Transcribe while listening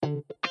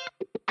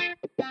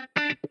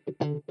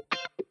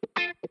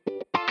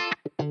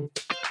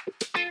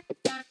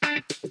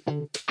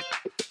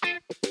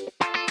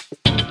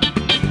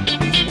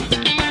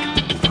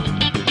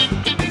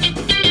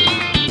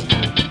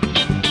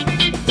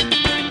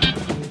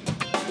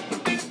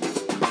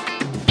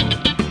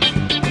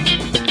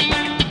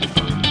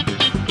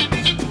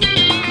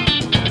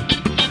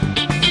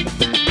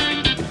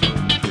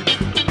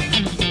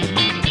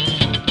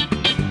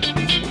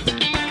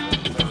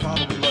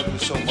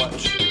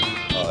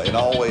And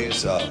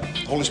always,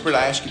 Holy Spirit,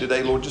 I ask you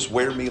today, Lord, just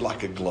wear me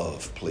like a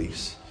glove,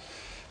 please.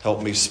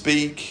 Help me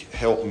speak,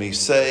 help me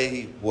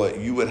say what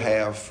you would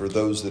have for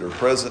those that are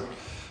present,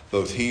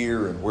 both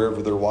here and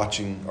wherever they're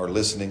watching or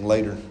listening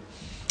later.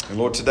 And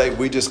Lord, today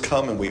we just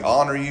come and we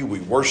honor you, we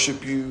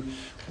worship you,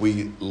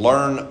 we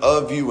learn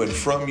of you and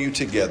from you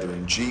together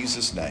in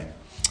Jesus' name.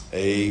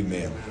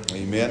 Amen.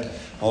 Amen.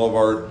 All of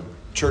our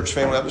church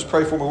family, I just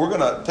pray for me. We're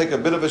going to take a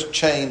bit of a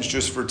change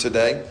just for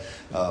today.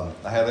 I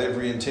had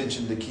every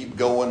intention to keep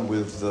going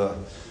with the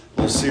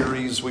little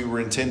series we were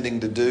intending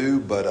to do,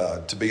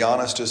 but to be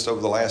honest, just over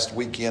the last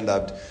weekend,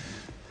 I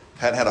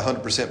hadn't had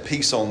 100%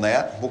 peace on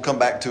that. We'll come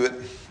back to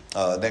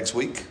it next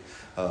week.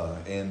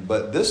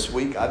 But this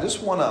week, I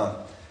just want to,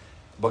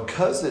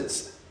 because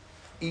it's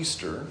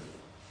Easter,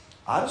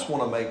 I just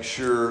want to make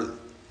sure,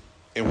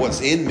 and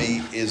what's in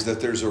me is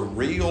that there's a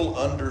real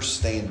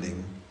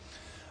understanding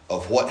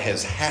of what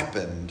has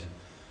happened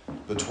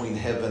between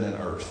heaven and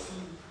earth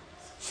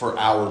for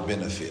our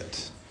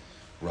benefit,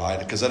 right?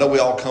 Because I know we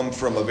all come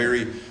from a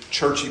very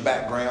churchy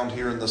background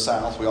here in the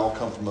South. We all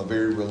come from a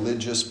very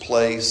religious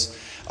place.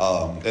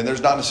 And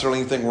there's not necessarily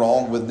anything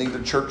wrong with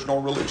neither church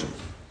nor religion.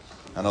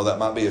 I know that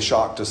might be a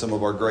shock to some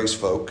of our grace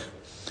folk,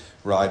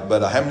 right?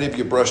 But how many of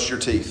you brushed your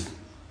teeth?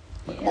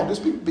 Come on,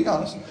 just be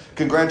honest.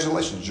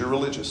 Congratulations, you're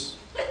religious.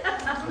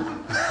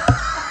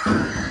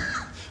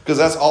 Because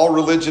that's all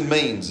religion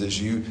means,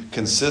 is you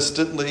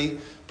consistently,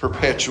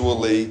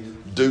 perpetually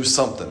do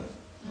something.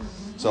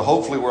 So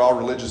hopefully we're all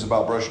religious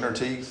about brushing our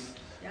teeth,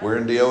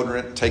 wearing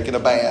deodorant, taking a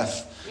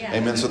bath.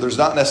 Amen. So there's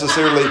not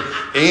necessarily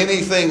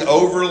anything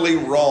overly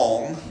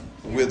wrong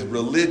with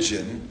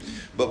religion,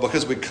 but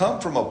because we come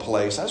from a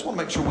place, I just want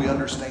to make sure we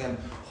understand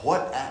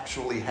what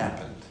actually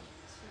happened.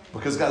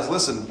 Because guys,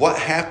 listen, what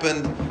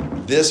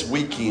happened this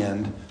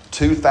weekend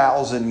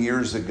 2,000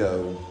 years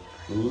ago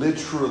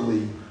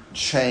literally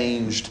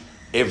changed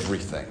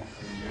everything.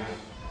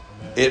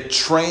 It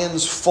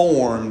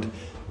transformed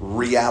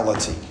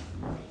reality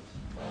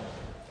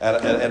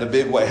at a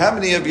big way. How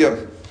many of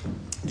you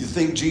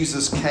think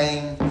Jesus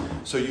came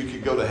so you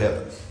could go to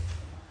heaven?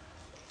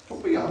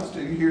 Don't be honest.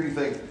 Do you hear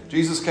anything?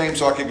 Jesus came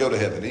so I could go to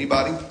heaven.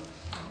 Anybody?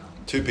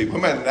 2 people.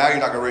 Now you're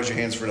not going to raise your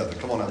hands for nothing.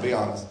 Come on now, be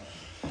honest.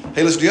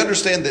 Hey, listen, do you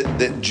understand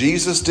that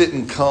Jesus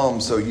didn't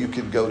come so you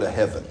could go to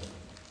heaven?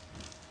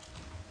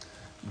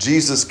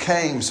 Jesus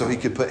came so he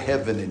could put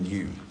heaven in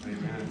you.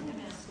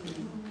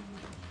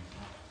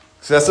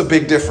 So that's a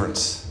big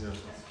difference.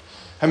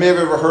 How many of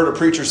you ever heard a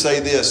preacher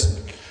say this?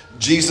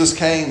 Jesus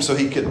came so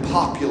he could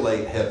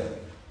populate heaven.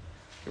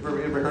 Have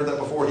you ever heard that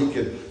before? He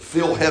could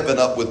fill heaven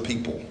up with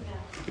people.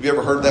 Have you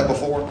ever heard that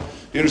before?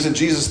 You understand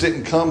Jesus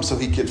didn't come so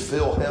he could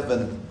fill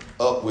heaven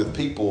up with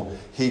people.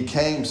 He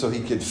came so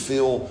he could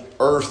fill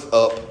earth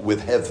up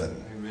with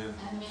heaven. Amen.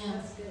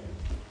 That's good.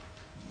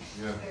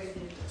 Yeah.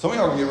 Some of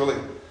y'all get really...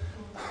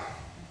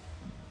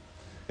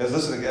 Guys,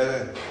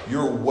 listen,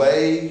 you're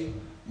way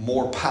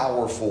more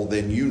powerful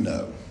than you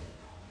know.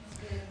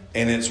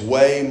 And it's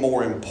way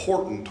more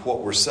important what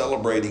we're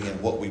celebrating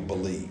and what we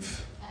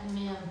believe.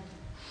 Amen.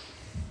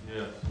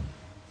 Yeah.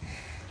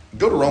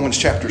 Go to Romans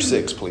chapter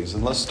 6, please.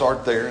 And let's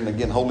start there. And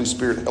again, Holy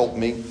Spirit, help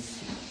me.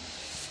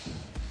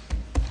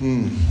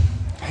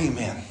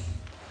 Amen.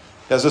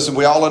 Guys, listen,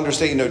 we all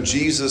understand,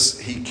 Jesus,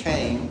 he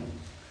came.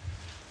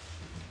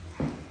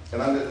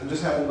 And I'm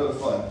just having a little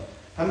bit of fun.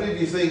 How many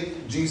of you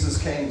think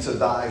Jesus came to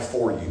die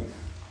for you?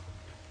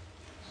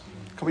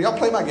 Come on, y'all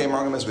play my game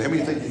wrong. How many of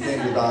you think he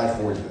came to die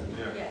for you?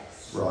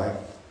 Yes. Right?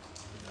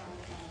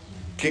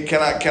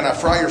 Can I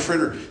fry your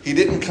fritter? He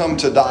didn't come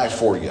to die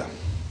for you.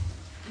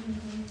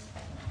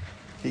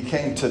 He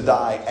came to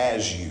die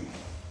as you.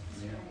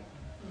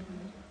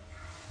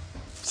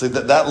 See,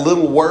 that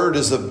little word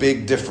is a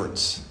big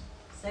difference.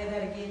 Say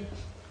that again.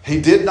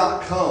 He did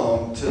not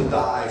come to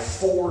die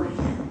for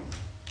you.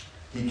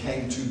 He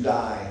came to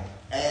die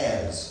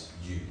as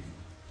you.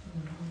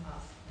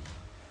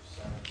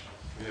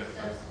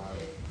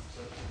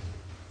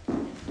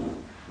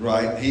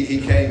 Right?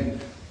 He came.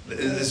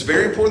 It's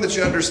very important that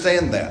you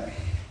understand that.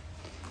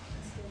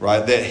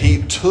 Right? That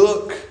he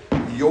took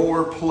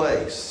your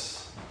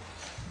place.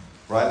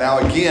 Right? Now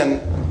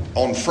again,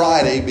 on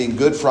Friday, being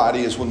Good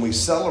Friday, is when we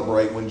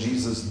celebrate when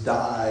Jesus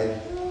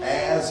died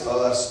as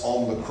us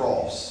on the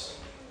cross.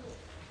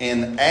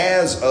 And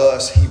as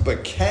us, he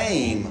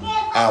became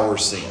our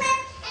sin.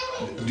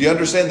 Do you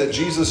understand that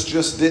Jesus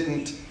just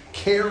didn't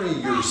carry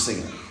your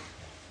sin?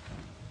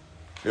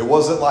 It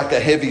wasn't like a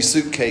heavy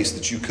suitcase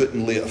that you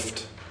couldn't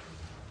lift.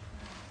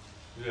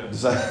 Yeah.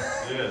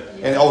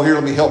 And here,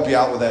 let me help you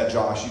out with that,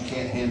 Josh. You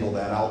can't handle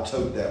that. I'll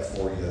tote that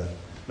for you.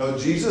 No,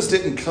 Jesus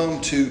didn't come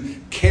to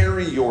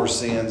carry your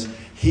sins.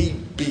 He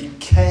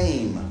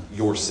became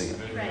your sin.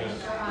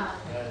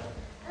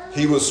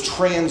 He was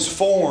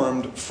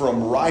transformed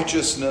from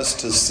righteousness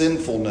to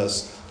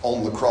sinfulness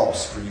on the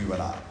cross for you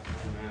and I.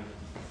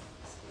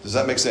 Does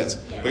that make sense?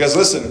 Because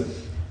listen.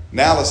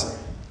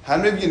 How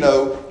many of you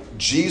know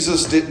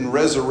Jesus didn't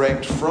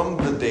resurrect from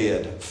the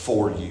dead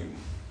for you?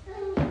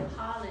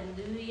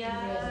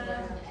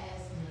 Hallelujah.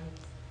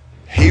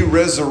 He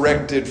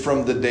resurrected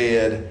from the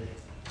dead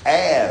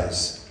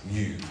as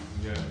you.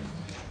 Yeah.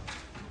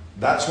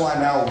 That's why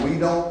now we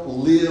don't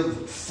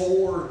live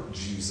for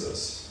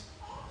Jesus.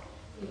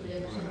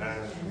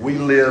 We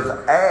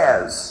live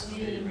as.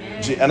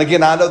 And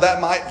again, I know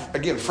that might,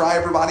 again, fry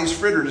everybody's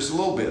fritter just a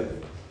little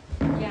bit.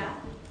 Yeah,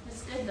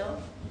 that's good though.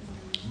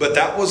 But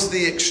that was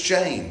the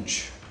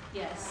exchange.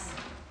 Yes.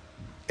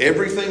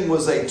 Everything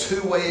was a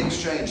two-way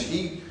exchange.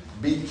 He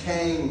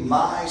became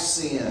my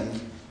sin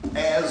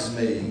as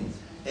me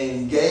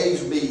and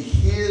gave me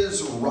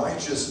His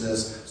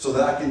righteousness so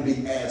that I can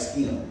be as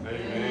Him.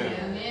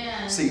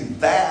 Amen. See,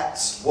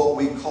 that's what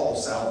we call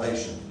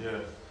salvation. Yeah.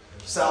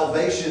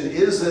 Salvation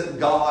isn't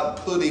God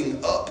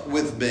putting up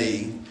with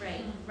me.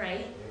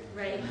 Right.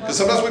 Because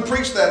sometimes we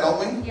preach that, don't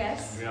we?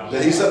 Yes. Yeah.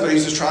 That He's up there,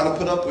 He's just trying to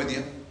put up with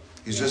you.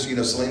 He's just,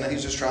 Selena,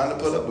 He's just trying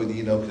to put up with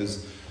you,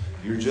 because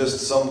you're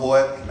just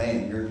somewhat,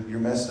 man, you're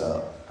messed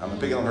up. I'm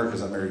picking on her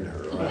because I'm married to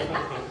her, right?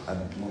 I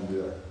want to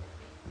do that.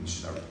 And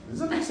she's not, does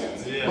that make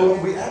sense? Yeah. But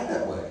when we act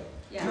that way,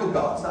 Yeah.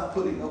 God's not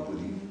putting up with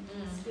you.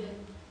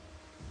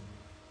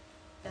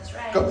 That's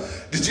right.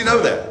 Did you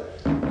know that?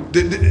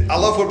 I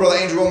love what Brother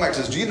Andrew Womack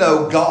says. Do you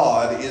know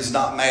God is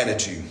not mad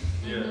at you?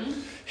 Yeah.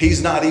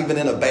 He's not even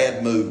in a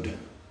bad mood.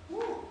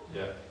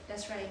 Yeah.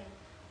 That's right.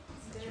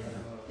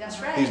 That's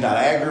right. He's not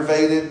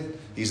aggravated.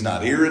 He's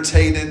not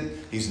irritated.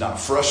 He's not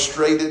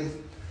frustrated.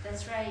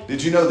 That's right.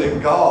 Did you know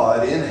that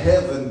God in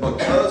heaven,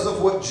 because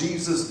of what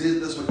Jesus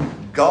did this week,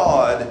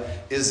 God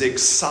is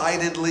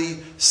excitedly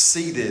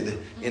seated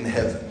in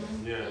heaven.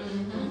 Yeah.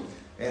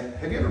 And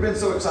have you ever been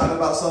so excited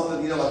about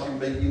something,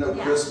 like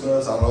Yeah.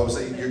 Christmas, I don't know,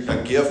 say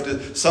a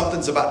gift,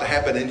 something's about to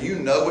happen and you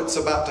know it's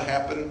about to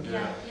happen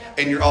Yeah.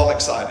 and you're all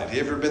excited. Have you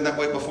ever been that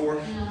way before?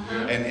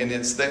 Yeah. And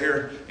it's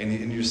there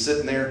and you're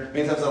sitting there.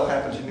 Many times that'll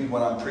happen to me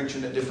when I'm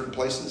preaching at different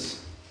places.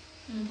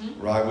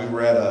 Right? We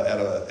were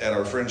at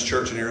our friend's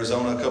church in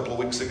Arizona a couple of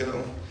weeks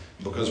ago.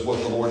 Because what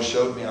the Lord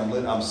showed me,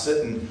 I'm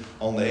sitting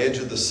on the edge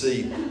of the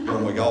seat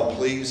going, will y'all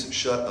please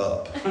shut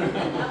up? I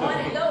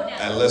want to go now.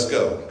 And let's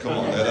go. Come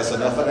on. That's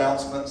enough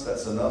announcements.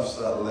 That's enough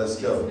stuff. Let's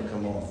go.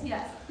 Come on.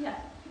 Yeah.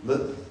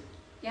 Look.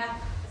 Yeah.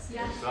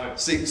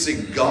 See,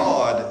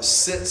 God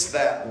sits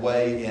that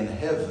way in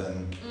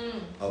heaven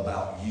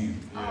about you.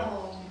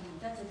 Oh,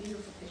 that's a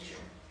beautiful picture.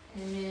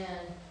 Amen.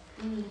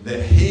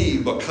 That He,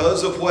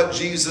 because of what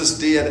Jesus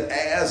did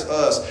as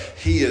us,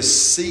 He is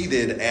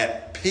seated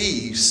at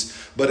peace.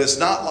 But it's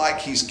not like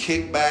He's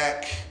kicked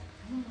back,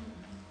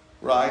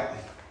 right?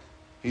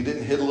 He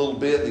didn't hit a little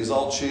bit and He's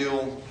all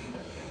chill,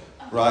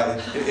 right?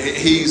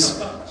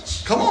 He's,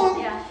 come on.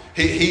 Yeah.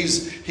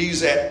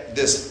 He's at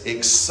this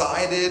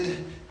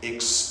excited,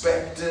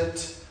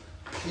 expectant,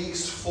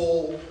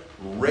 peaceful,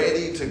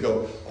 ready to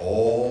go.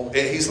 Oh,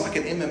 and He's like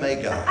an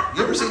MMA guy.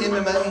 You ever seen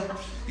MMA?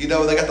 They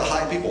got the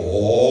high people.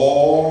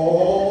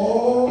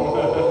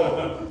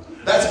 Oh,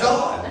 that's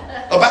God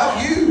about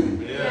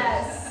you.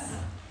 Yes.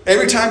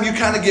 Every time you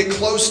kind of get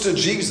close to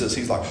Jesus,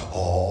 He's like,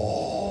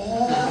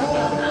 oh,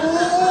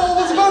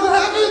 what's about to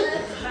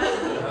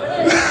happen?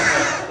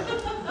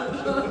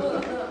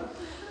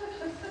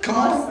 Come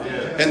on.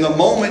 And the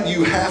moment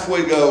you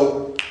halfway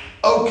go,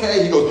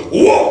 okay, He goes,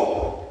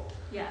 whoa.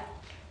 Yeah.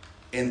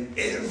 And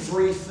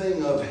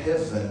everything of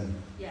heaven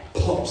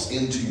pumps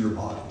into your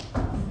body.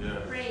 Yeah.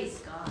 Praise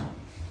God.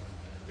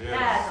 Yeah.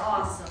 That's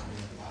awesome.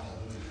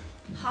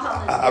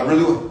 Hallelujah. I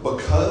really,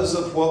 because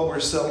of what we're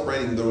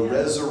celebrating, the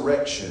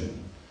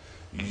resurrection,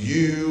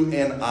 you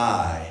and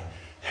I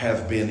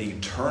have been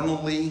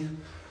eternally,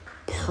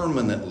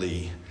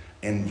 permanently,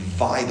 and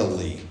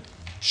vitally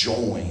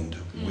joined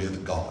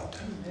with God.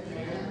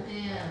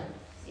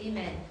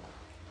 Amen.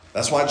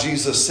 That's why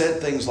Jesus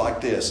said things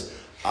like this: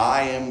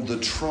 I am the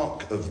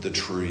trunk of the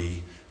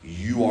tree,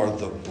 you are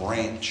the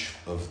branch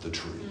of the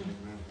tree.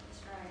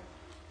 That's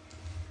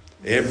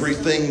right.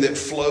 Everything that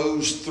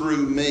flows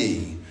through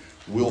me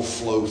will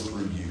flow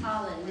through you.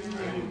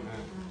 Hallelujah.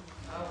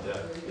 Yeah.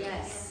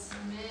 Yes.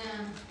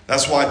 Amen.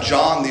 That's why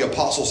John the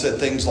Apostle said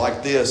things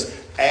like this: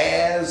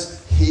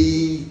 as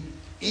He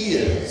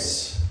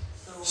is,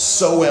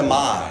 so am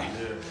I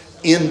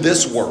in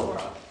this world.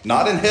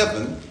 Not in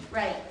heaven,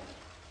 Right.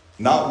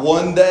 not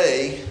one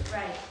day,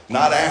 Right.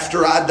 not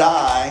after I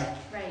die,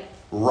 Right.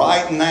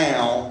 right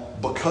now,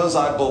 because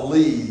I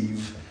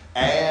believe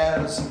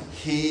as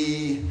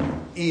He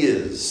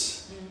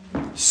is,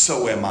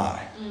 so am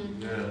I.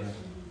 Yeah.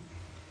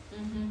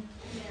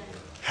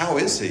 How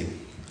is He?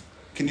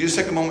 Can you just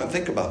take a moment and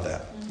think about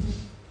that?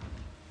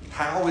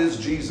 How is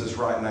Jesus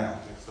right now?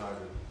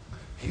 Excited.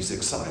 He's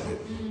excited.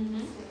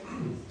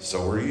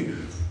 So are you.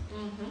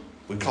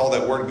 We call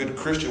that word good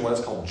Christian what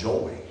it's called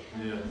joy.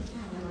 Yeah.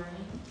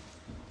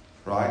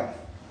 Right?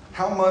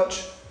 How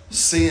much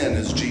sin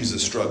is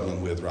Jesus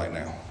struggling with right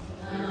now?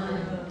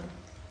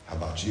 How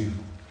about you?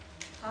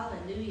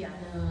 Hallelujah.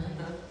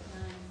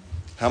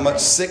 How much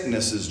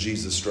sickness is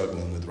Jesus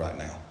struggling with right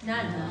now?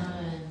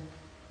 None.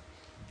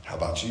 How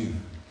about you?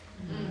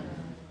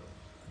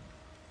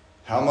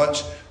 How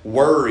much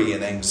worry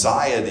and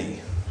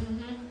anxiety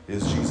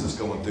is Jesus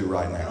going through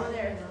right now? Go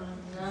there.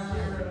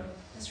 None.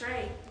 That's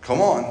right.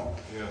 Come on.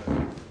 Yeah.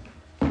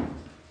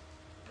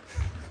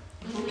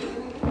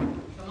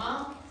 Come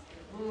on.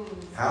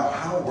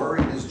 How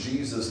worried is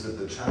Jesus that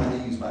the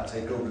Chinese might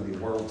take over the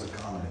world's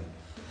economy?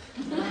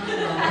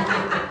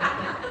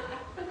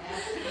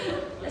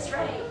 That's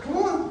right. Come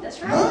on.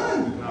 That's right.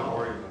 None. Not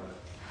worried about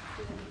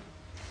it.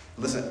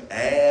 Listen,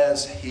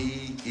 as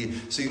he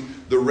is. See,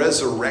 the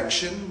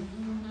resurrection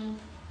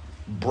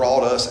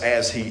brought us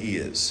as he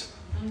is.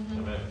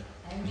 Amen.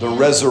 The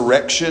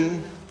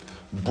resurrection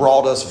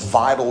brought us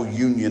vital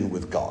union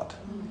with God.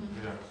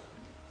 Yeah.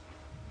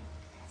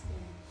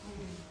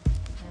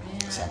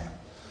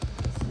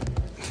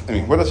 I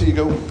mean, where does he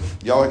go?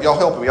 Y'all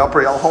help me. Y'all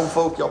pray. Y'all home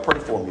folk, y'all pray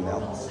for me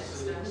now.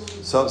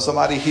 So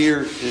somebody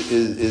here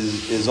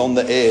is on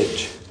the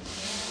edge.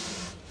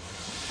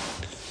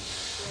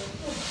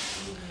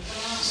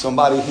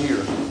 Somebody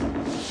here,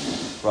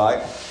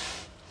 right?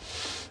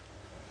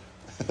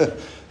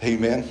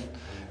 Amen.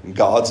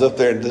 God's up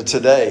there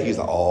today. He's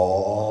like,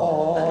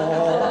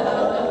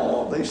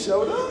 oh, they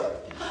showed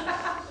up.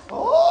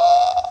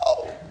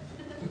 Oh,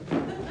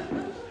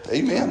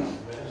 amen.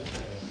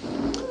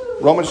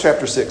 Romans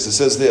chapter 6, it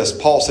says this.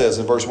 Paul says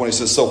in verse 1, he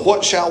says, so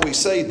what shall we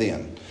say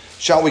then?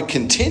 Shall we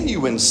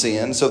continue in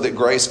sin so that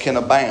grace can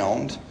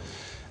abound?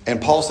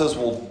 And Paul says,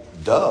 well,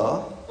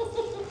 duh.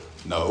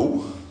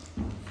 No.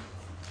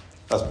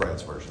 That's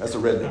Brad's version. That's the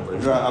redneck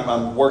version.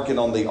 I'm working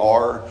on the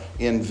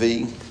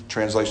RNV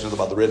translation of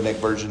the redneck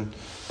version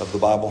of the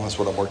Bible. That's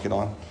what I'm working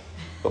on.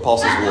 But Paul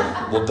says,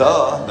 well,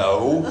 duh.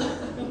 No.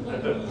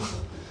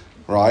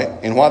 Right?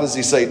 And why does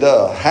he say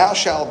duh? How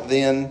shall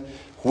then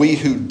we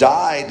who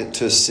died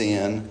to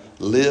sin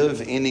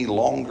live any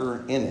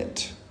longer in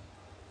it?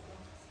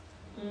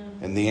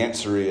 And the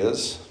answer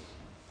is,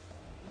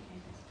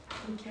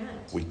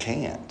 we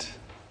can't.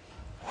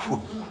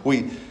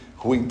 We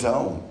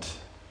don't.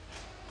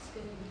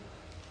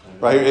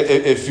 Right?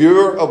 If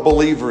you're a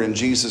believer in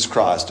Jesus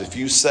Christ, if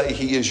you say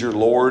he is your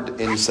Lord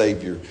and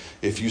Savior,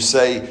 if you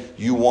say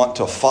you want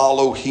to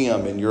follow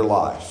him in your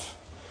life,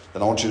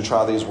 then I want you to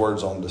try these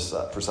words on this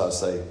side. First, I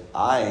say,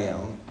 I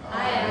am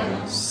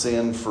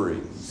sin-free.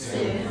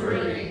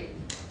 Sin-free.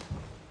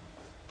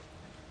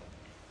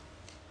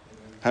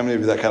 How many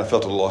of you that kind of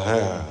felt a little,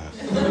 a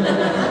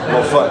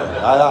little funny?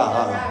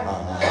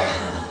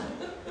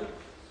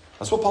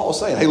 That's what Paul was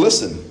saying. Hey,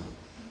 listen,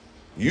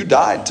 you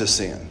died to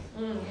sin.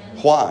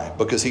 Why?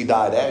 Because he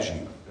died as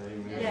you.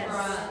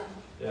 Yes.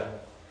 Yeah.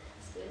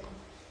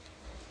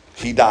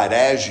 He died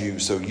as you,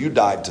 so you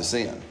died to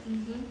sin.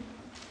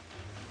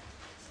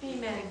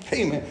 Amen.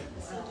 Amen.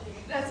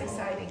 That's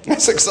exciting.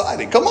 That's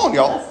exciting. Come on,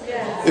 y'all.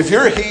 Yes. If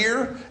you're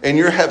here and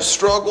you have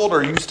struggled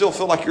or you still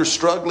feel like you're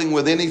struggling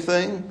with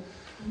anything,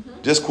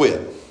 just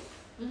quit.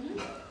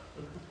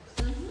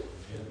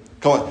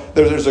 Come on.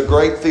 There's a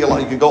great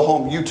theologian. You can go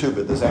home, YouTube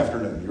it this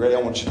afternoon. You ready?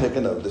 I want you to take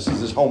a note. This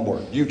is his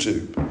homework.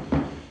 YouTube.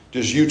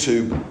 Just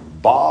YouTube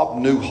Bob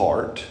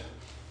Newhart.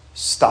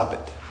 Stop it.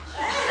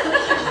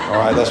 All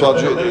right, that's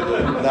what you do.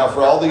 Now,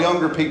 for all the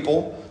younger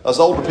people, us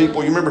older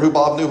people, you remember who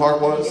Bob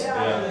Newhart was?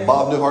 Yeah.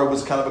 Bob Newhart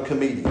was kind of a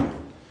comedian.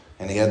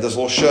 And he had this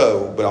little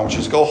show. But I want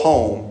you to go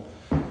home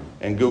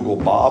and Google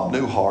Bob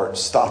Newhart,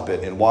 stop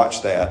it, and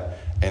watch that.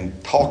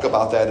 And talk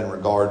about that in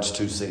regards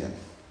to sin.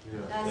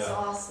 That's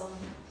awesome.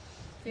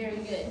 Very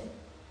good.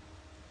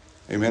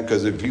 Amen.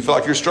 Because if you feel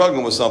like you're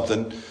struggling with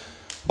something,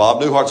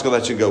 Bob Newhart's going to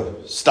let you go,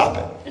 stop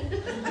it.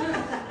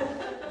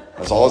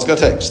 That's all it's going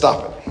to take.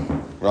 Stop it.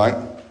 Right?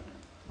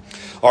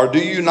 Or do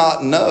you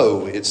not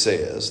know, it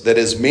says, that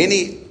as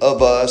many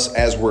of us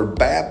as were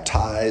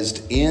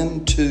baptized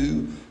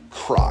into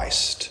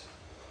Christ.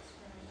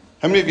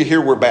 How many of you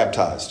here were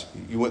baptized?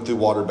 You went through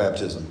water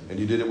baptism and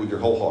you did it with your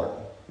whole heart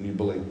and you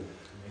believe.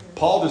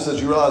 Paul just says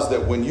you realize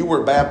that when you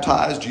were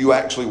baptized, you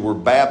actually were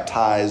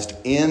baptized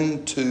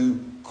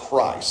into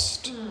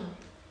Christ.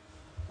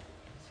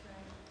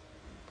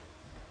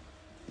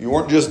 You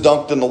weren't just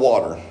dunked in the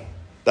water.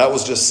 That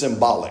was just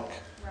symbolic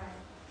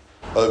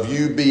of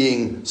you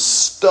being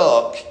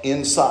stuck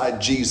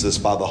inside Jesus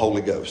by the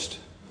Holy Ghost.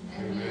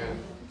 Amen.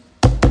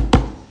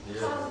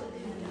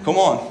 Come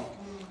on.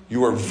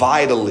 You are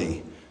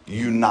vitally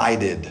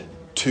united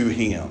to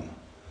him.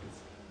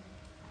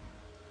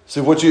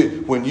 See,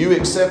 when you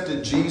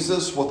accepted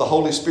Jesus, what the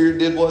Holy Spirit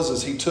did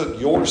was he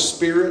took your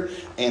spirit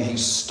and he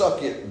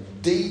stuck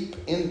it deep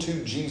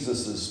into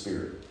Jesus'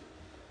 spirit.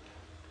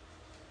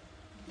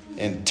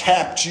 And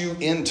tapped you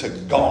into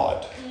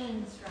God.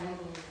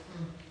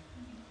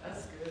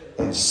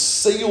 And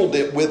sealed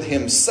it with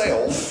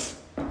himself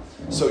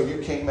so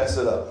you can't mess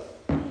it up.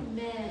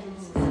 Amen.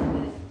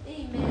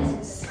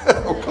 Amen.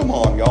 Oh, come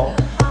on, y'all.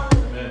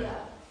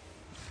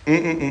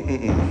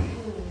 Hallelujah.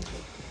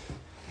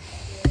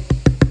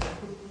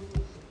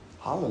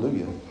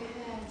 Hallelujah.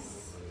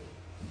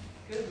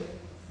 Yes.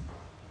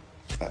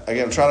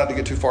 Again, I'm trying not to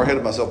get too far ahead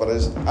of myself, but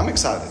I'm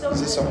excited. So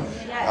Is this good. so?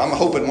 Yes. I'm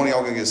hoping one of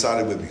y'all going to get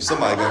excited with me.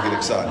 Somebody going to get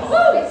excited.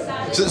 Woo,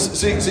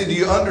 excited. See, do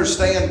you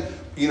understand,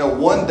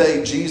 one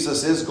day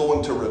Jesus is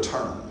going to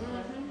return.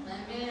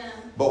 Amen.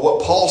 But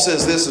what Paul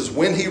says this is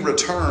when he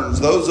returns,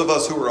 those of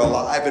us who are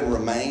alive and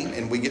remain,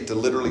 and we get to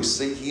literally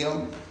see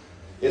him,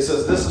 it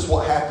says this is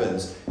what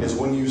happens, is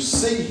when you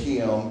see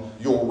him,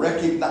 you'll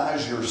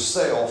recognize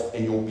yourself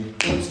and you'll be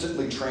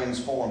instantly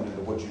transformed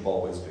into what you've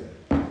always been.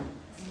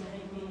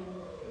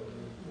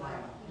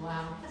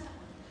 Wow.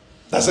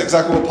 That's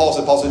exactly what Paul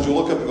said. Paul said, you'll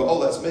look up and go,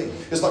 oh, that's me.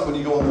 It's like when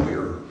you go in the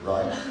mirror,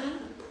 right?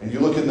 And you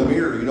look in the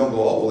mirror, you don't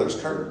go, oh, well, there's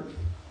Kurt.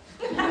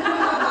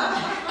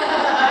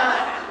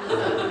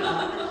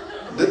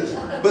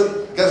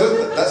 But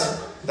guys,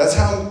 that's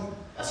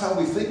how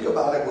we think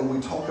about it when we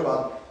talk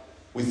about.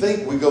 We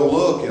think we go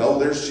look and oh,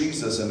 there's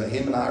Jesus, and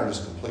him and I are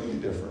just completely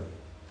different.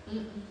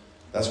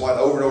 That's why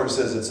over and over it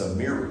says it's a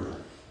mirror,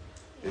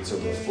 it's a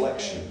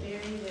reflection. Very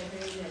good,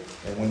 very good.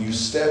 And when you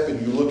step and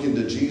you look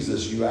into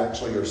Jesus, you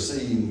actually are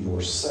seeing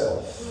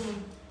yourself.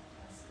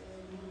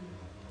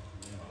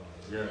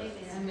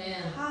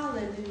 Amen.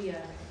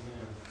 Hallelujah.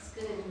 That's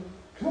good.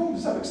 Come on,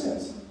 does that make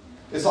sense?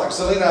 It's like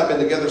Selena and I have been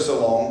together so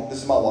long.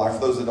 This is my wife.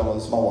 For those that don't know,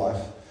 this is my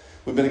wife.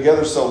 We've been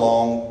together so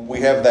long,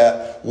 we have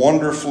that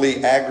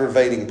wonderfully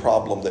aggravating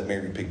problem that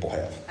married people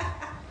have.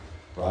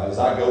 Right? As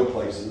I go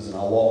places and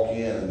I walk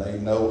in and they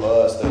know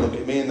us, they look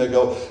at me and they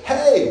go,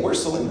 hey,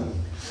 where's Selena?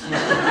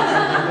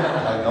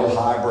 I go,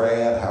 hi,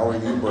 Brad. How are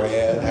you,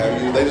 Brad? How are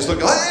you? They just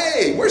look,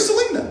 hey, where's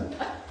Selena?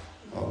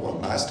 Oh, well,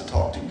 nice to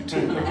talk to you,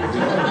 too.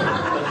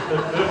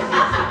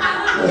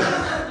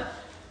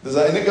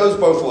 And it goes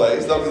both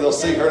ways. They'll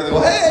see her and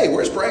they'll go, hey,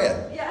 where's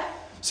Brad? Yeah.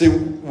 See,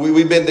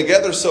 we've been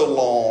together so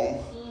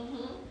long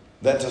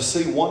that to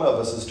see one of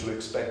us is to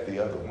expect the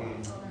other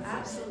one.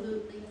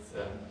 Absolutely.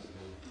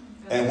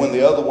 And when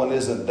the other one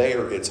isn't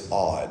there, it's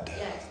odd.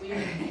 Yeah, it's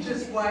weird.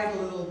 Just wait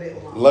a little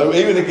bit longer.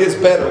 Even it gets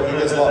better when it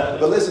gets long.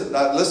 But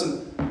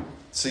listen.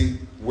 See,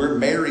 we're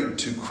married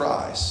to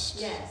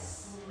Christ.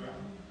 Yes.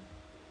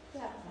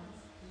 Yeah.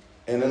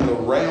 And in the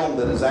realm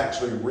that is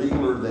actually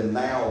realer than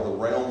now, the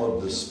realm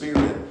of the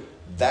Spirit,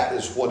 that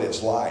is what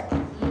it's like.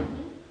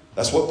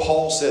 That's what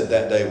Paul said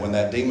that day when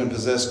that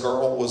demon-possessed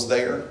girl was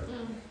there.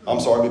 I'm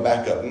sorry, let me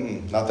back up.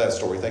 Not that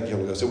story. Thank you,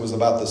 Holy Ghost. It was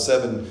about the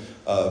 7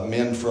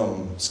 men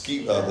from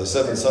the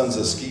 7 sons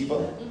of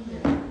Sceva,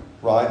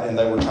 right? And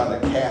they were trying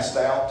to cast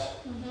out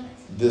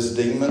this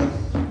demon,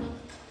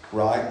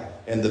 right?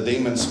 And the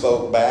demon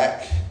spoke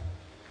back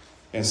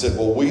and said,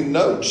 well, we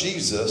know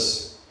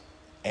Jesus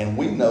and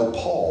we know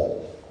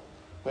Paul.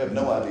 We have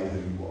no idea who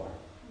you are.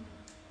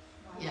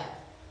 Yeah.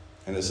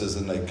 And it says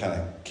then they kind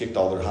of kicked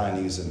all their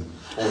hindies and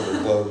tore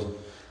their clothes.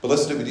 But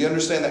listen to me. Do you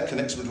understand that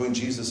connection between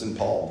Jesus and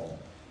Paul?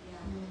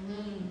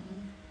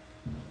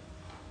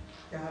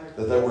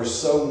 That they were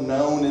so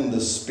known in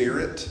the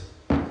Spirit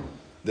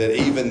that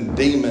even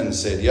demons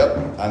said, yep,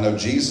 I know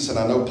Jesus and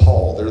I know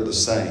Paul. They're the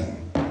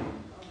same.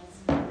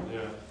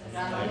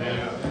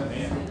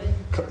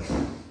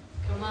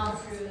 Come on.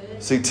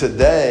 See,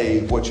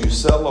 today, what you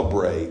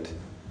celebrate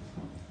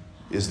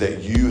is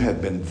that you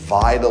have been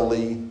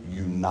vitally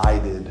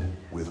united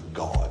with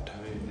God.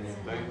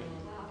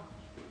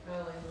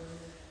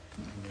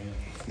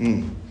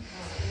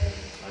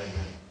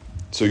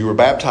 So you were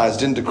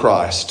baptized into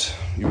Christ.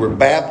 You were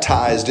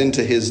baptized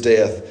into his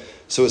death.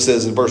 So it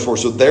says in verse 4,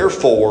 so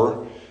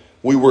therefore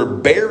we were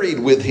buried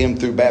with him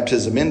through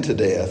baptism into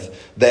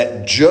death,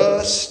 that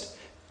just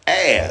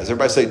as,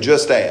 everybody say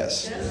just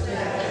as.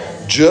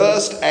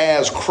 Just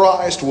as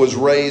Christ was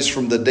raised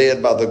from the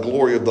dead by the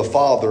glory of the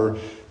Father,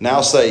 now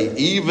say,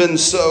 even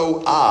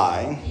so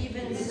I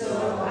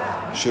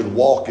should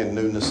walk in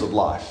newness of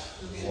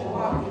life.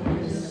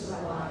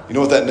 You know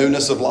what that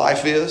newness of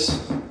life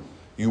is?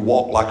 You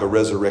walk like a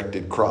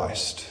resurrected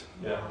Christ.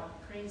 Yeah.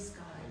 Praise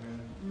God.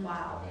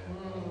 Wow.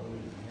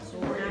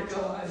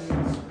 Supernatural.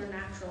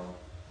 Supernatural.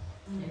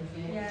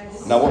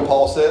 Yes. Now what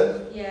Paul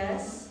said?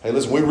 Yes. Hey,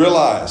 listen, we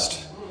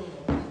realized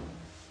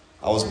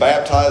I was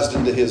baptized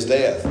into his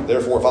death.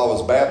 Therefore, if I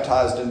was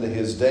baptized into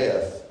his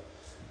death,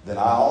 then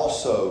I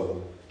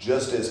also,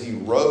 just as he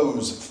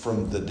rose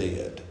from the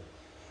dead,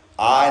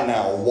 I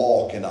now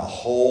walk in a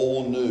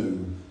whole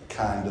new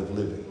kind of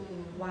living.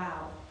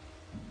 Wow.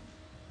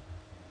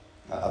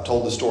 I've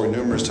told this story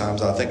numerous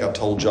times. I think I've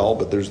told y'all,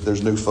 but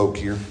there's new folk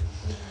here,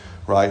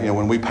 right? You know,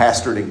 when we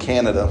pastored in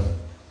Canada,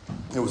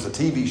 it was a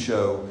TV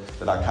show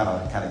that I kind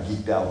of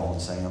geeked out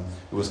on, Sam.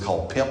 It was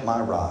called Pimp My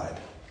Ride.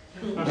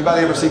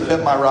 Anybody ever see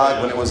Pimp My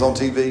Ride when it was on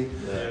TV?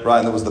 Right,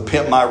 and there was the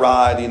Pimp My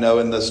Ride, you know,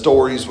 and the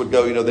stories would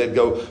go, you know, they'd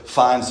go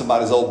find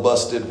somebody's old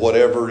busted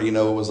whatever, you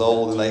know, it was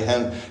old, and they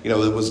had, you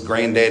know, it was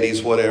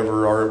granddaddy's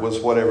whatever, or it was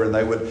whatever, and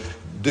they would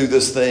do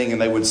this thing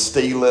and they would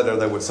steal it, or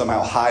they would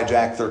somehow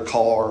hijack their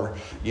car,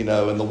 you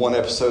know. And the one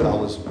episode I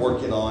was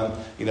working on,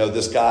 you know,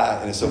 this guy,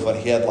 and it's so funny,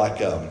 he had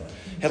like one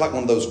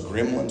of those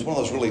Gremlins, one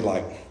of those really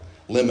like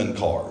lemon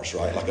cars,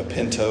 right? Like a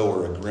Pinto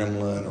or a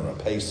Gremlin or a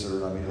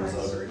Pacer. I mean, it was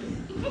other,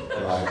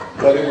 right?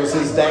 But it was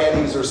his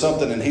daddy's or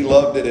something, and he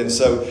loved it. And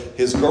so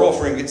his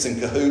girlfriend gets in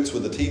cahoots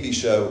with the TV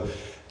show,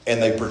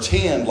 and they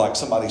pretend like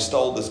somebody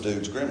stole this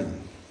dude's Gremlin.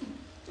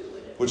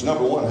 Which,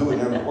 number one, who in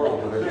the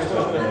world would ever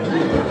steal a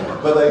Gremlin?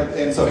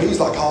 And so he's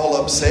like all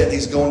upset. And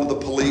he's going to the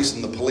police,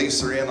 and the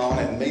police are in on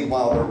it. And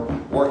meanwhile, they're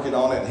working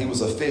on it. And he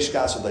was a fish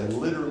guy, so they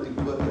literally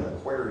put an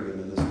aquarium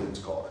in this dude's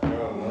car.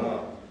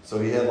 So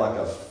he had like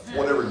a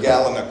whatever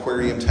gallon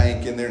aquarium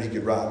tank in there, and he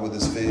could ride with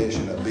his fish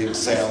and a big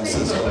sound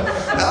system.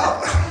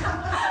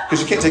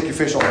 Because you can't take your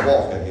fish on a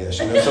walk, I guess.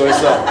 You know? So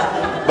it's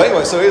but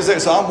anyway, so he's there.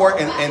 So I'm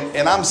working,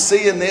 and I'm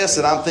seeing this,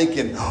 and I'm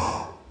thinking,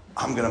 oh,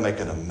 I'm going to make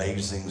an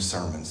amazing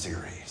sermon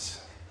series.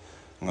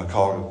 I'm going to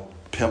call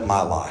it Pimp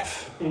My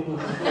Life.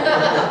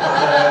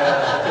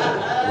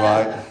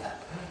 Right?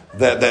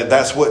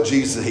 That's what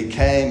Jesus, he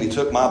came, he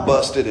took my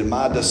busted and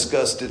my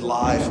disgusted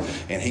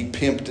life, and he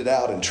pimped it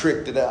out and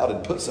tricked it out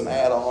and put some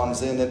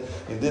add-ons in it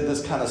and did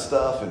this kind of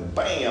stuff, and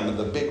bam, and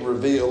the big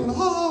reveal.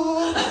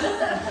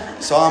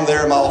 So I'm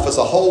there in my office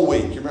a whole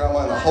week. You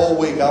remember, the whole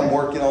week I'm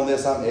working on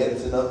this. I'm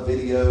editing up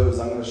videos.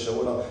 I'm going to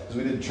show it on, because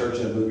we did church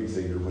in a movie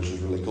theater, which was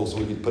really cool. So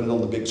we could put it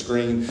on the big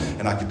screen,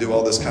 and I could do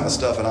all this kind of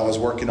stuff, and I was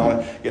working on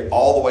it, get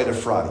all the way to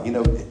Friday. You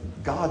know,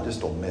 God just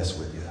don't mess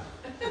with you.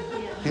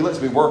 He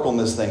lets me work on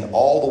this thing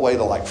all the way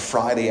to like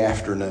Friday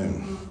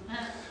afternoon.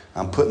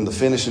 I'm putting the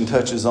finishing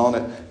touches on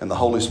it, and the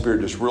Holy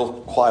Spirit just real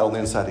quiet on the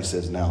inside. He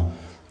says, now,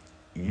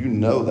 you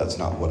know that's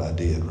not what I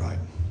did, right?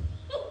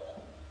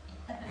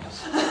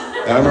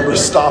 And I remember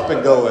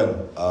stopping going,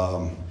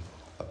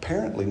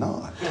 apparently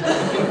not.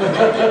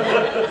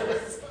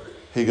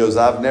 He goes,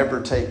 I've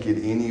never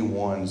taken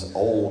anyone's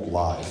old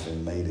life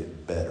and made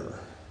it better.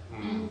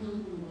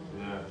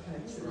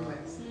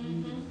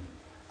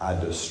 I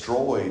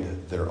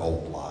destroyed their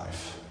old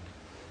life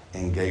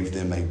and gave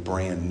them a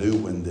brand new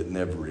one that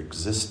never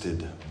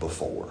existed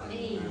before.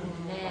 Amen.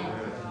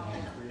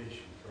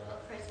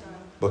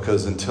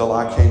 Because until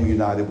I came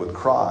united with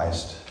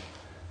Christ,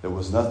 there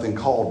was nothing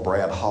called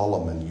Brad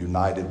Holloman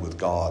united with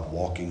God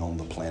walking on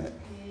the planet.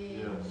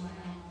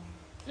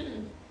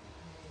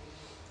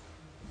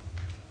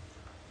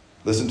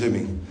 Listen to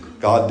me.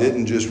 God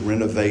didn't just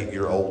renovate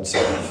your old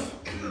self.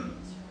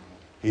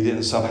 He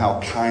didn't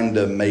somehow kind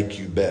of make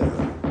you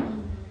better.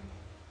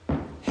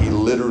 He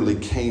literally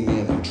came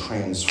in and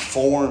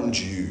transformed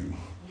you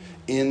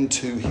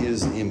into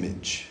his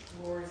image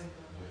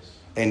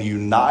and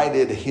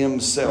united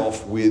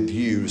himself with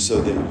you so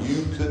that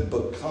you could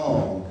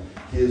become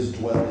his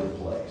dwelling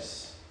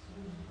place.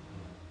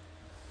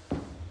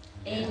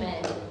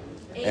 Amen.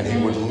 And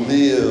he would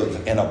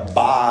live and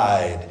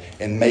abide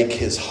and make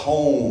his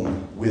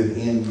home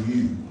within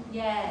you.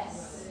 Yes.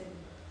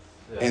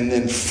 And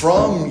then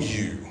from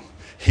you,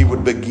 he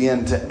would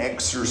begin to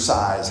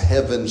exercise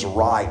heaven's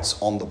rights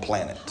on the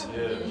planet.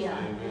 Hallelujah.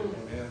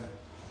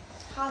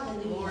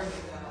 Hallelujah.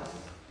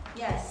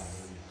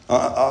 Yes.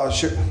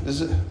 Sure.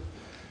 Is it?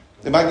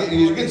 You're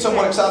getting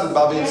someone excited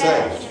about being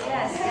saved.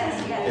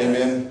 Yes.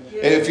 Amen.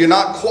 And if you're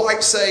not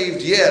quite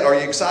saved yet, are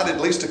you excited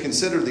at least to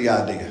consider the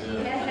idea?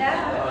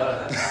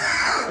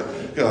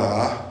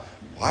 Yeah.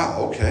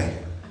 Wow. Okay.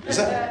 Is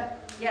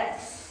that?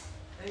 Yes.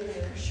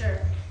 For sure.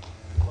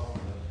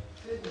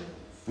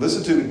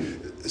 Listen to me.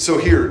 So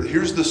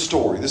here's the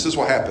story. This is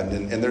what happened.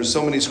 And there's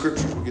so many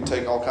scriptures. We could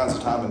take all kinds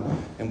of time,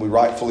 and we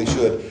rightfully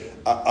should.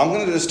 I'm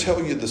going to just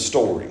tell you the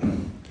story.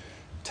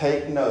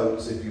 Take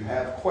notes. If you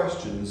have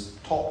questions,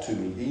 talk to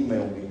me.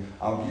 Email me.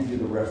 I'll give you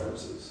the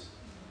references.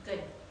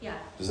 Good. Yeah.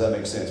 Does that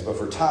make sense? But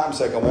for time's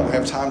sake, I won't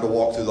have time to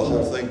walk through the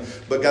whole thing.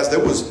 But guys, there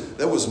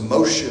was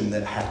motion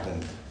that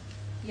happened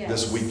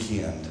this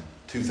weekend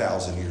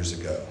 2,000 years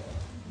ago.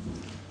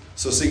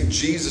 So see,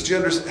 Jesus, do you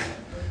understand?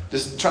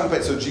 Just trying to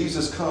pay. So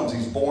Jesus comes,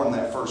 he's born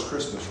that first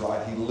Christmas,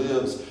 right? He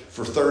lives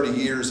for 30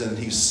 years and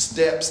he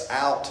steps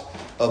out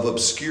of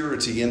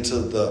obscurity into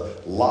the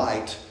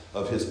light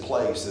of his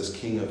place as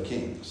King of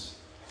Kings,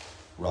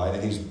 right?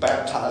 And he's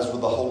baptized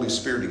with the Holy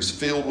Spirit. He's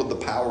filled with the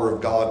power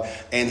of God.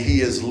 And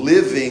he is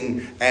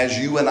living as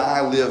you and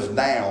I live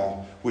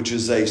now, which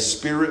is a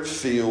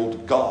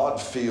spirit-filled,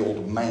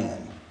 God-filled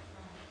man.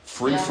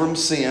 Free from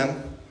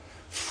sin,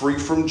 free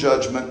from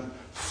judgment,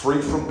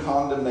 free from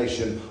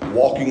condemnation,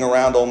 walking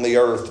around on the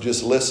earth,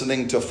 just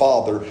listening to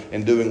Father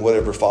and doing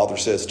whatever Father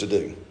says to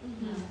do.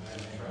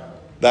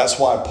 That's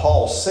why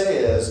Paul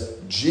says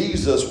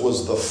Jesus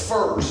was the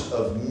first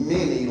of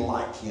many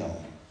like him.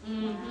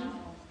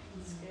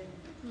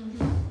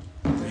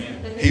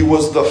 He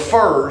was the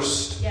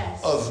first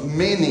of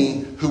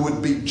many who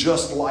would be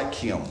just like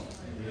him.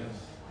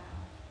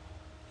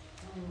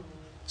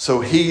 So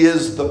he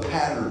is the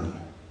pattern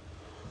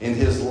in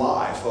his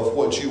life of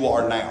what you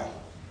are now.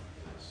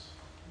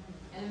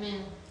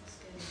 Amen.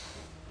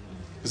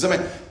 Because I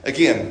mean,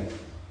 again,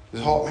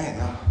 this whole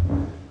man.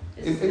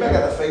 Anybody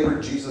got a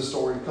favorite Jesus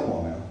story? Come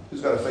on now. Who's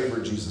got a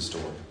favorite Jesus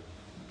story?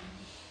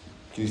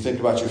 Can you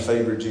think about your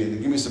favorite Jesus?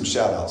 Give me some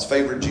shout outs.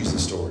 Favorite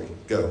Jesus story.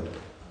 Go.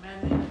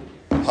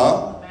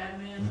 Huh?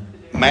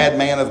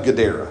 Madman of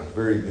Gadara.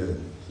 Very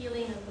good.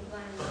 Healing of the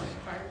blind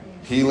Bart.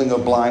 Healing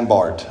of blind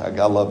Bart. I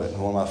love it.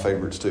 One of my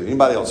favorites too.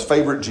 Anybody else?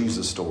 Favorite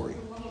Jesus story?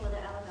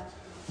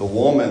 The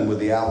woman with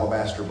the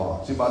alabaster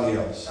box. Anybody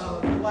else?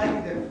 The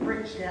lady that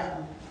freaked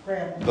out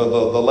Grab me. The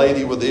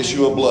lady with the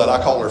issue of blood.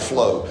 I call her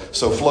Flo.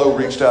 So Flo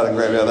reached out and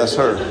grabbed me. Yeah, that's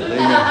her. Amen.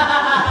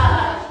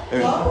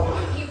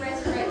 Oh, He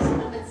resurrects a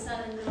woman's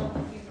son in the middle of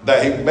the funeral.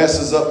 That he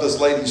messes up this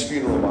lady's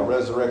funeral by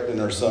resurrecting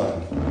her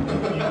son.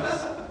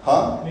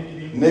 Huh?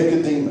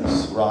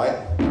 Nicodemus, right?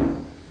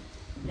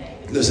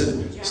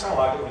 Listen,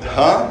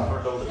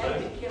 huh?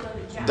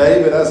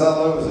 David, that's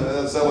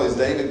always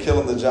David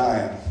killing the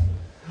giant.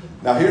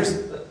 Now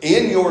here's,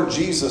 in your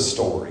Jesus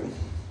story,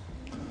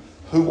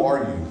 who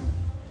are you?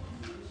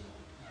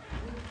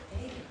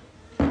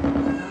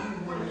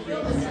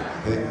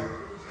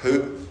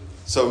 Who?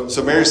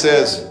 So Mary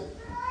says,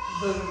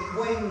 the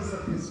wings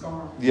of his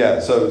garment. yeah,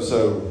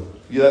 so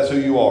yeah, that's who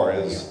you are,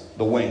 is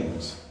the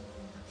wings.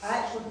 I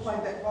actually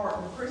played that part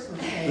in the Christmas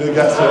game.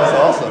 That's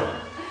awesome.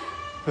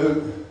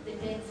 Who? The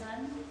dead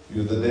son.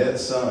 You're the dead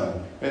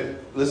son. Hey,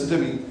 listen to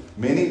me.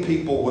 Many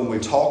people, when we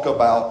talk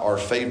about our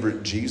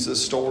favorite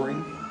Jesus story,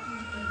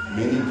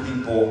 many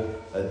people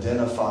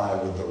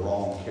identify with the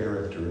wrong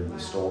character in the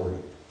story.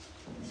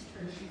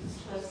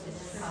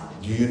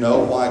 Do you know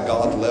why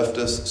God left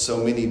us so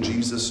many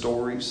Jesus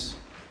stories?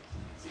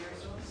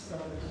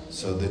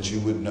 So that you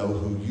would know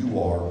who you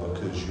are,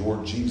 because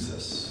you're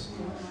Jesus.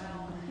 He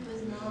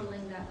was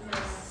modeling that for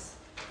us.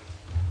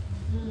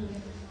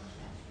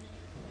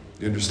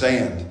 You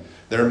understand?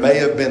 There may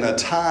have been a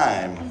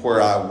time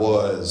where I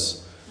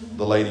was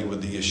the lady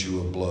with the issue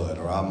of blood,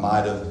 or I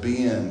might have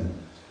been,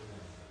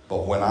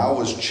 but when I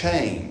was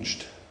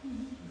changed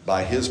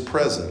by His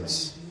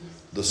presence,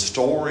 the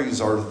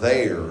stories are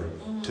there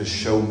to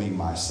show me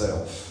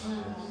myself.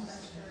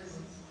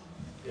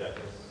 Yeah.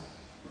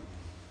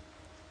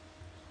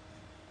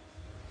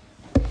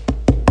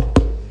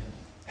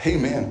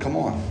 Amen. Come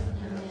on.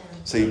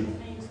 See,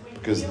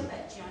 because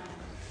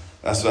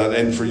that's what,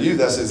 and for you,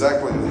 that's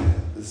exactly.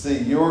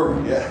 See,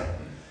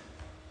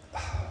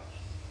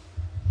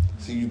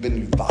 See, you've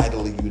been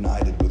vitally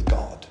united with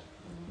God.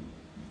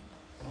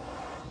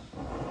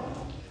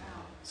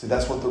 See,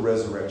 that's what the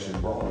resurrection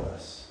brought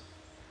us.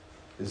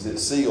 Is it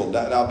sealed?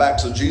 Now back,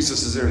 so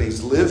Jesus is there and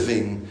He's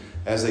living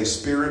as a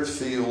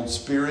Spirit-filled,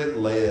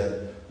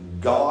 Spirit-led,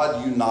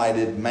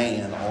 God-united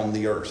man on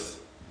the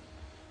earth,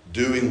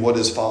 doing what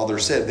His Father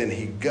said. Then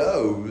He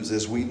goes,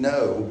 as we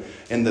know,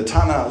 and the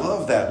time, and I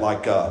love that,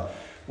 like, Caleb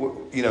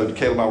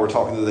and I were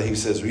talking today, he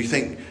says,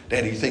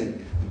 Daddy, you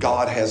think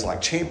God has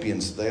like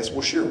champions? I said,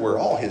 well, sure, we're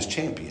all His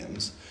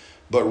champions,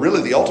 but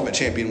really the ultimate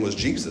champion was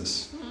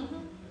Jesus.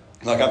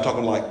 Mm-hmm. Like I'm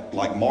talking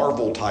like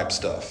Marvel type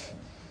stuff.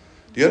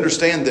 Do you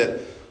understand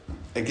that?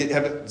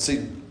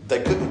 See,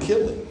 they couldn't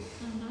kill Him.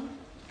 Mm-hmm.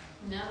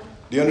 No.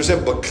 Do you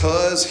understand?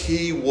 Because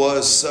He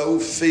was so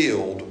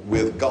filled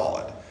with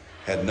God,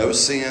 had no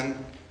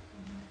sin,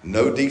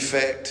 no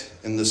defect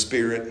in the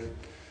Spirit.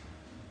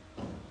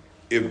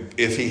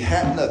 If He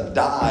hadn't have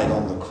died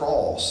on the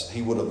cross,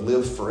 He would have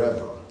lived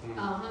forever.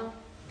 Uh-huh.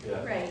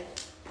 Yeah. Right.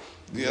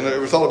 You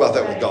ever thought about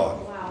that with Right.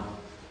 God? Wow.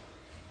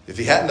 If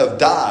He hadn't have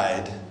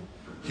died,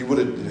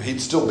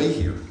 He'd still be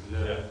here.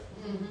 Yeah.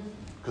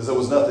 Because there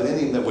was nothing in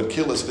Him that would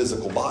kill His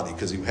physical body,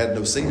 because He had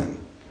no sin.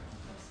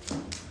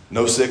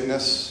 No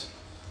sickness.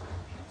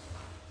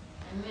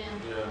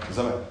 Amen. Yeah.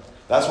 So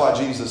that's why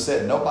Jesus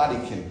said,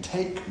 nobody can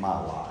take my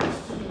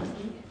life.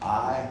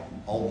 I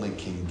only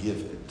can give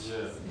it. Yeah.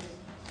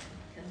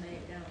 Can lay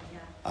it down, yeah.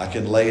 I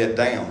can lay it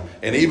down.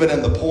 And even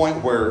in the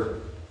point where,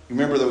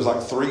 remember there was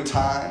like 3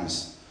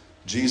 times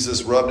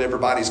Jesus rubbed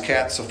everybody's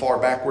cat so far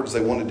backwards they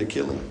wanted to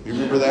kill Him. You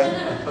remember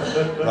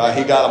that? Right?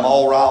 He got them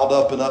all riled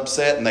up and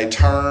upset, and they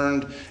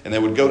turned and they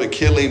would go to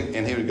kill Him,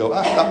 and He would go,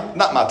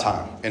 not my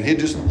time. And He'd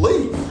just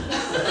leave.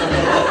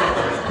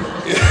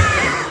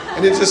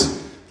 And it's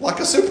just like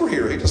a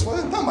superhero. He just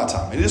went, not my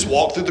time. He just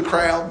walked through the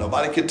crowd.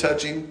 Nobody could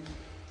touch Him.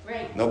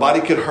 Right. Nobody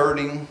could hurt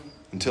Him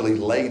until He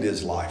laid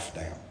His life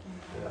down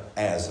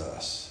as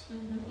us.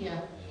 Mm-hmm.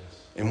 Yeah.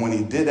 And when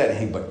He did that,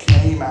 He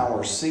became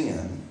our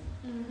sin.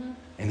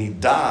 And He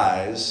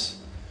dies,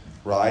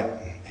 right?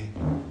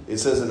 It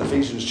says in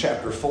Ephesians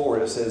chapter 4,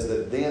 it says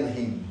that then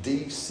He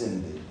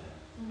descended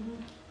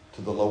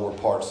to the lower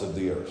parts of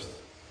the earth.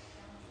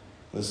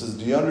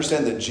 Do you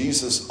understand that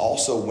Jesus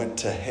also went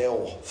to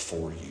hell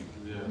for you?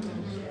 Yeah.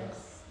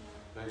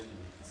 Thank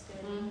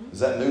you. Is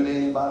that new to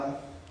anybody?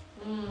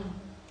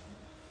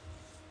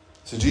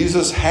 So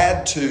Jesus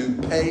had to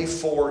pay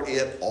for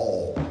it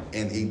all.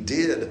 And He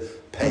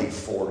did pay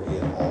for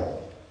it all.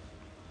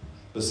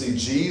 But see,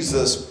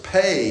 Jesus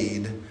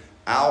paid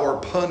our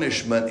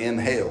punishment in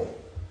hell.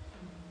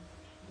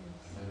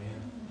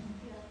 Amen.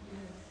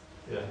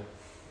 Yeah.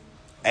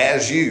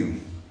 As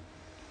you.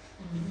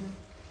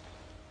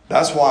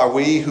 That's why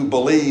we who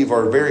believe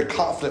are very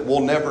confident we'll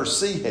never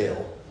see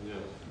hell. Yeah.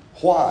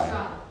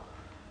 Why?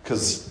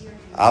 Because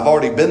I've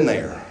already been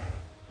there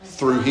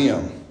through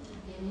Him.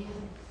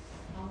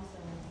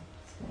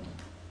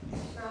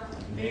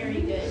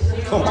 Very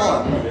good. Come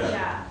on.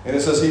 Yeah. And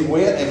it says He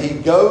went and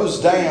He goes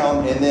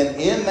down, and then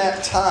in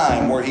that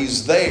time where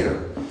He's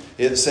there,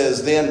 it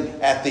says then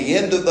at the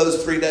end of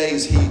those 3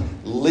 days He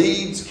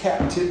leads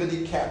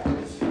captivity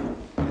captive.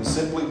 And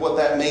simply what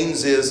that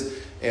means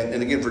is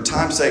And again, for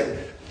time's sake,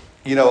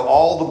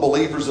 all the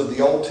believers of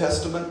the Old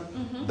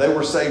Testament, they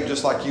were saved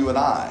just like you and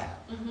I.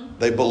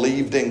 They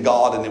believed in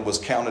God and it was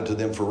counted to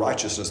them for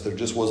righteousness. There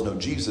just was no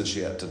Jesus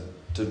yet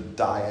to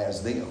die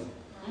as them.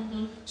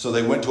 So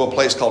they went to a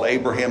place called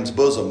Abraham's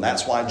bosom.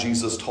 That's why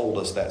Jesus told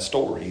us that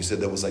story. He said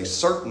there was a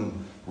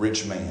certain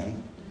rich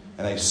man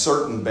and a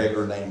certain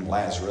beggar named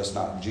Lazarus,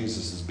 not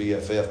Jesus'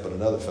 BFF, but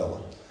another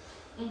fellow.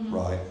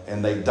 Right?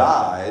 And they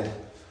died.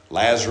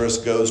 Lazarus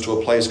goes to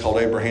a place called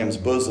Abraham's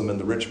bosom and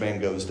the rich man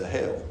goes to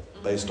hell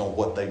based on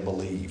what they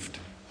believed.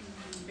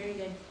 Very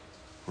good.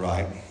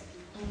 Right?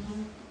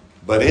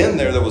 But in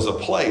there was a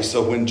place.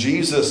 So when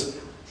Jesus,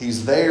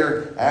 he's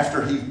there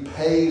after he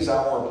pays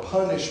our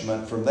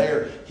punishment. From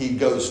there, he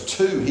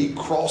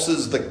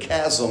crosses the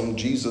chasm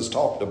Jesus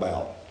talked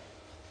about.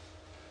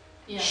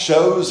 Yeah.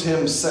 Shows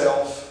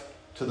himself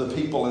to the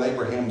people in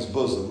Abraham's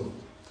bosom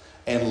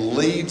and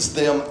leads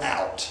them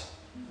out.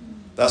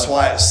 That's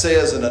why it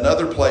says in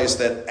another place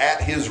that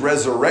at his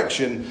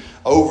resurrection,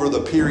 over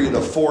the period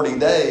of 40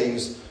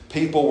 days,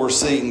 people were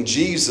seeing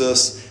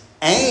Jesus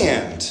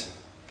and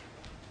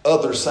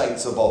other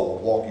saints of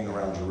old walking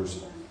around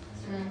Jerusalem.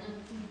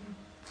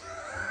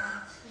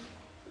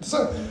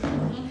 So,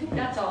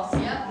 that's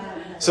awesome.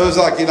 Yep. So it's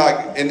like,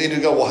 and then you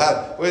go, well,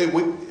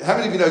 how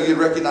many of you know you'd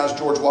recognize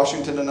George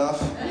Washington enough?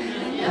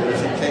 That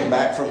if he came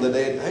back from the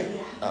dead, hey,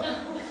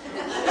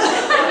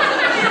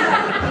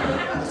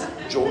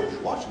 George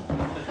Washington.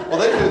 Well,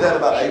 they knew that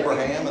about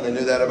Abraham, and they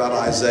knew that about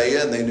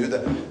Isaiah, and they knew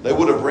that they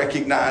would have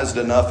recognized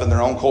enough in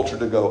their own culture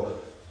to go,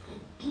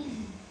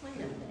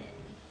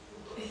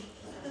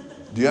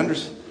 do you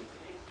understand?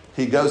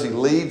 He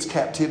leads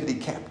captivity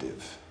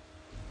captive.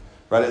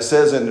 Right? It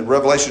says in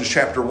Revelation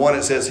chapter 1,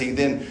 it says he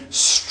then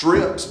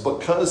strips,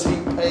 because he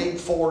paid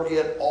for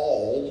it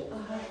all,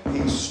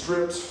 he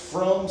strips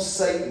from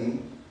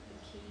Satan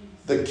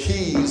the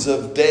keys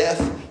of death,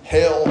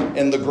 hell,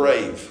 and the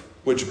grave,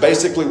 which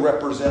basically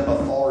represent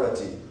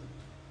authority.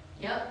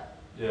 Yep.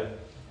 Yeah. That's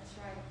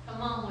right.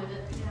 Come on with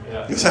it.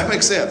 Yeah. Does that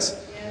make sense?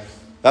 Yes.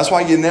 That's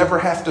why you never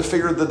have to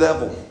fear the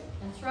devil.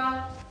 That's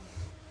right.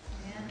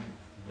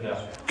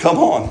 Yeah. Come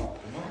on.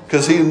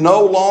 Because he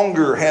no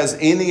longer has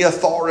any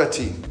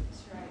authority.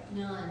 That's right.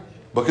 None.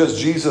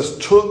 Because Jesus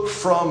took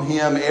from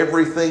him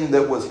everything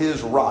that was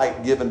his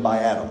right given by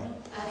Adam.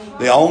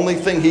 The only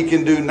thing he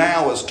can do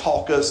now is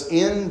talk us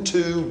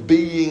into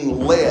being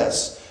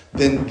less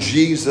than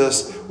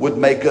Jesus would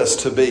make us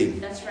to be.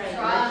 That's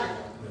right.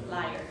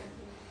 Liar.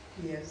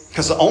 Yes.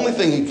 Because the only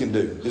thing he can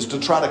do is to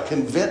try to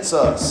convince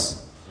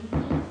us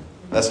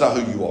that's not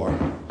who you are.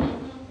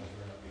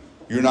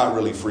 You're not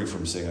really free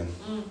from sin.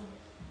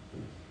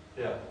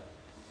 Yeah.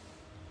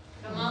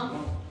 Come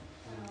on.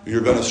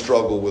 You're going to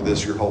struggle with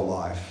this your whole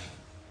life.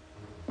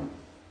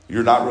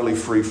 You're not really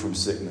free from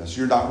sickness.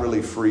 You're not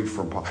really free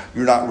from...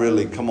 You're not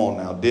really... Come on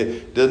now.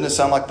 Doesn't it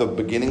sound like the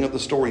beginning of the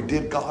story?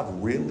 Did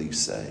God really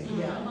say?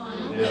 Come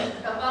on. Yeah.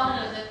 Come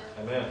on with it.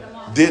 Amen. Come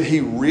on. Did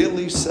he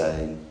really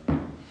say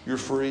you're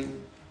free?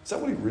 Is that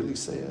what he really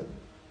said?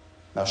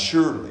 Now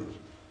surely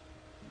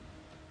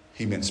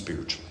he meant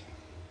spiritually.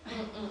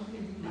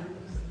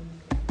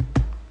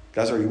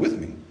 Guys, are you with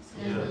me?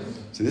 Yes.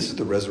 See, this is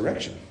the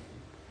resurrection.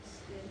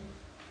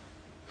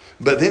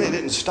 But then it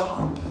didn't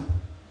stop.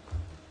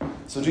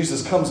 So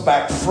Jesus comes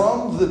back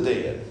from the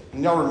dead.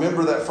 And y'all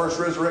remember that first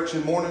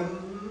resurrection morning?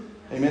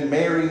 Amen.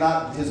 Mary,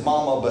 not his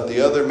mama, but the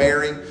other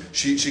Mary.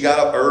 She got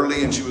up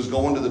early and she was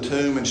going to the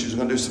tomb and she was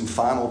going to do some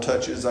final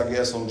touches, I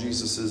guess, on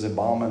Jesus'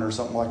 embalming or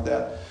something like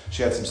that.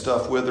 She had some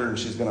stuff with her and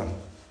she's going to,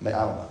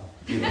 I don't know.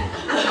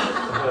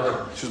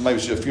 Maybe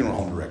she's a funeral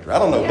home director. I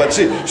don't know. But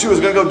she was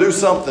going to go do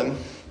something.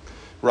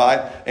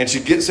 Right? And she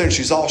gets there and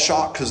she's all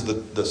shocked because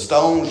the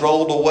stones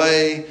rolled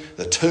away.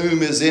 The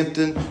tomb is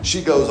empty.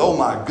 She goes, oh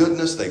my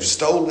goodness, they've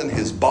stolen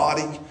his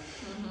body.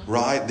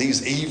 Right?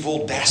 These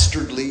evil,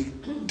 dastardly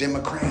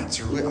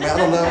Democrats. I don't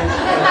know.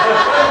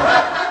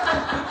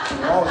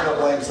 You're always going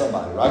to blame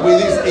somebody,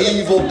 right? These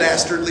evil,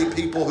 dastardly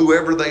people,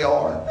 whoever they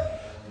are.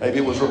 Maybe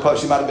it was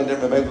Republican. She might have been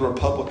different. Maybe the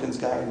Republicans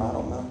got him. I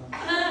don't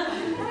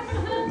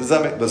know. Does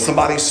that make? But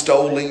somebody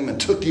stole him and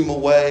took him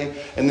away.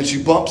 And then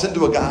she bumps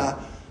into a guy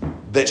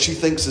that she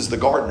thinks is the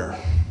gardener.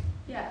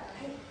 Yeah.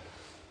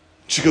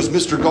 She goes,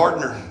 Mr.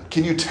 Gardener,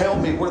 can you tell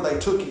me where they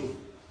took him?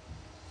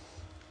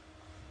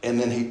 And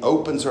then he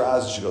opens her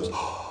eyes and she goes,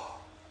 oh.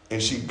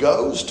 And she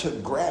goes to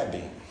grab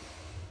him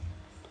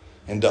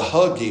and to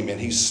hug him. And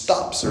he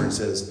stops her and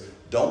says,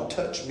 don't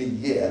touch me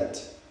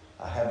yet.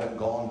 I haven't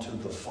gone to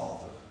the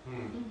Father.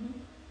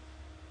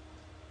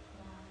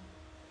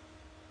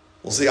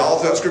 Well, see, all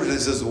throughout Scripture it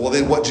says, well,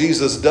 then what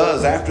Jesus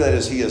does after that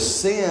is he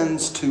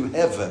ascends to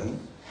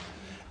heaven.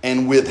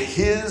 And with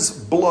his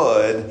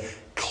blood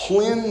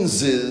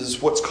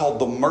cleanses what's called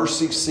the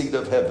mercy seat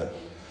of heaven.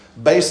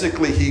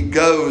 Basically, he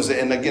goes,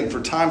 and again, for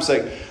time's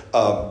sake,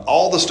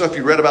 all the stuff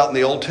you read about in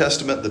the Old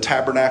Testament, the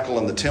tabernacle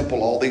and the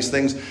temple, all these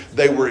things,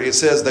 it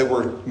says they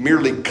were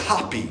merely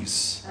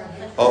copies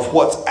of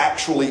what's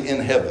actually in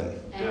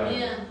heaven.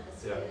 Amen.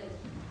 Yeah.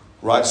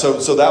 Right?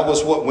 So that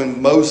was what,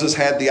 when Moses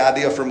had the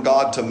idea from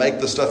God to make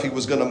the stuff he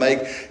was going to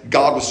make,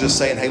 God was just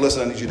saying, hey,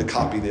 listen, I need you to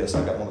copy this.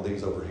 I got one of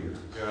these over here.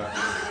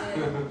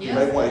 You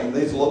make one, it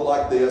needs to look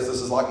like this.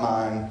 This is like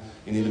mine.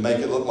 You need to make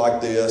it look like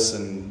this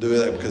and do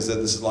that because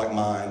this is like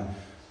mine.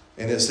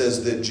 And it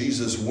says that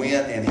Jesus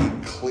went and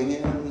he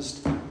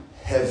cleansed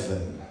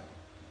heaven.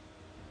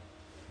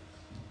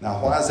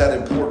 Now, why is that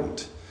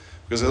important?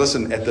 Because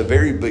listen, at the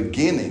very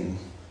beginning,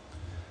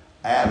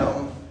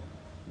 Adam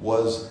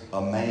was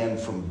a man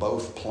from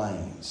both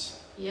planes.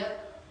 Yep.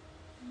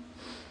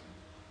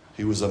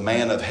 He was a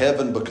man of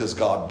heaven because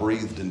God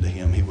breathed into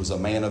him. He was a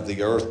man of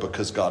the earth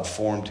because God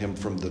formed him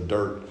from the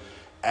dirt.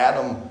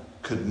 Adam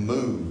could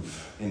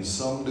move in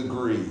some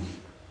degree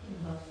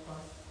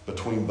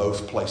between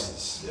both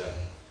places. Yeah.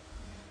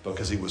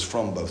 Because he was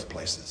from both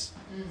places.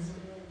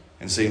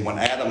 And see, when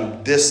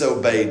Adam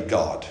disobeyed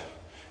God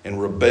and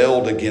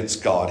rebelled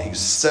against God, he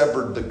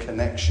severed the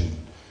connection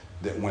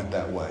that went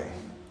that way.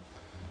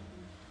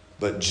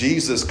 But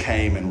Jesus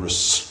came and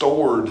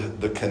restored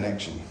the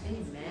connection.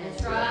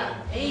 That's right.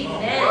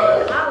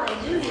 Amen.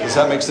 Hallelujah. Does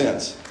that make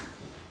sense?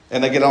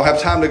 And again, I don't have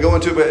time to go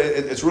into it, but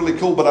it's really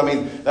cool. But I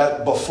mean,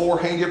 that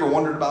beforehand, you ever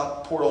wondered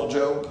about poor old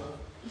Job?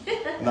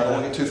 And I don't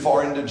want to get too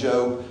far into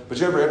Job.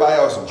 But everybody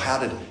always says, well,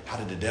 how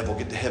did the devil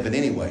get to heaven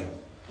anyway?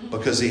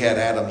 Because he had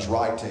Adam's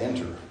right to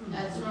enter.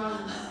 That's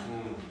right.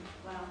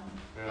 Wow.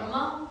 Come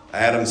on.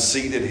 Adam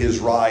ceded his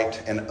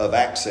right of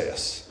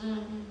access.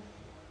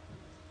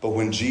 But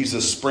when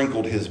Jesus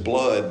sprinkled his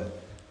blood,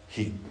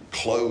 he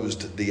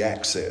closed the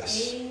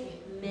access.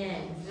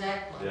 Amen.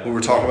 Exactly. Yeah. We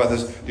were talking about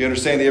this. Do you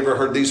understand? You ever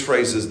heard these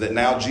phrases that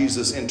now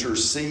Jesus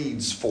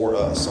intercedes for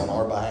us on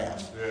our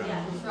behalf?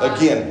 Yeah. That's right.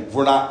 Again, if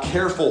we're not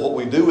careful, what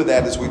we do with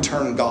that is we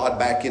turn God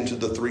back into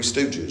the Three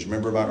Stooges.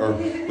 Remember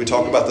we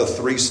talk about the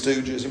Three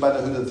Stooges.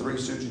 Anybody know who the Three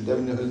Stooges?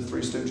 Devin know who the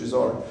Three Stooges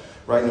are?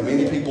 Right? Now,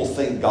 many people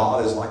think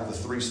God is like the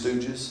Three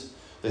Stooges.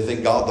 They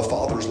think God the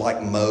Father is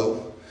like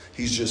Mo.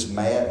 He's just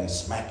mad and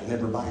smacking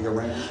everybody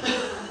around.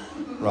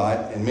 Right?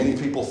 And many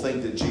people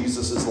think that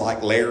Jesus is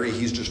like Larry.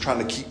 He's just trying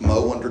to keep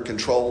Mo under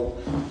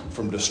control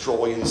from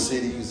destroying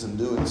cities and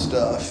doing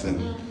stuff.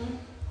 And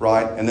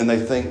right? And then they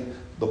think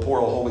the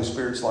poor old Holy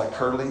Spirit's like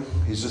Curly.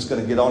 He's just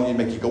going to get on you and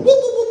make you go whoop,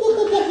 whoop, whoop,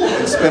 whoop, whoop, whoop,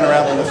 and spin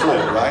around on the floor,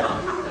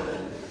 right?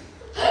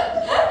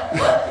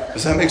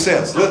 Does that make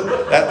sense?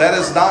 Look, that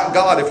is not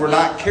God. If we're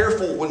not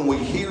careful when we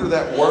hear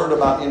that word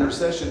about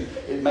intercession,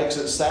 it makes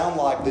it sound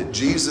like that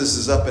Jesus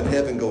is up in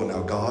heaven going,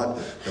 now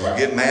God, don't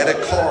get mad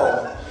at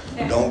Carl.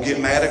 Don't get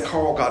mad at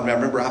Carl, God. Now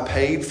remember, I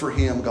paid for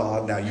him,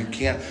 God. Now you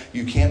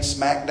can't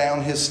smack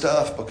down his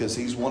stuff because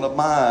he's one of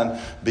mine.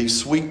 Be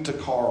sweet to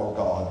Carl,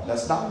 God.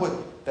 That's not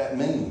what that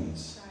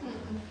means.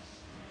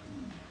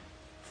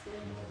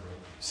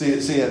 See,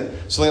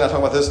 Selena, I talk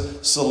about this.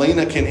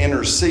 Selena can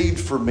intercede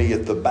for me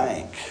at the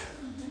bank.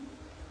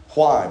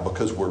 Why?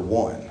 Because we're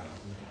one.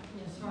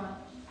 That's right.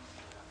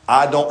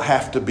 I don't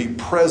have to be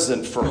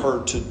present for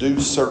her to do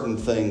certain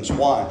things.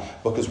 Why?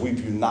 Because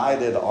we've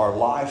united our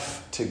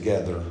life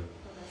together.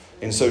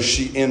 And so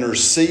she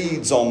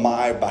intercedes on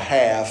my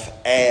behalf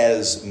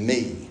as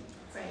me.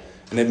 Right.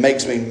 And it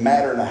makes me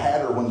madder than a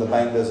hatter when the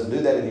bank doesn't do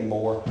that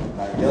anymore.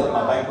 And I yell at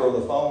my banker on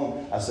the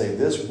phone. I say,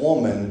 this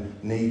woman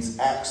needs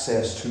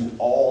access to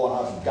all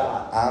I've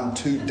got. I'm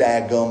too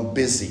daggum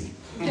busy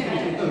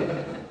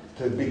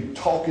to be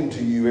talking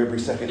to you every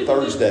second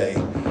Thursday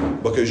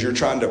because you're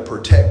trying to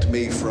protect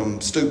me from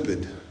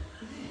stupid.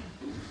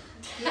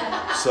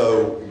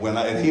 So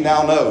and he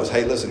now knows,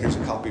 hey, listen, here's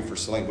a copy for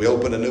Selena. We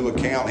open a new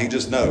account. He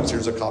just knows,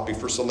 here's a copy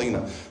for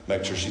Selena.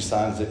 Make sure she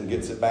signs it and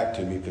gets it back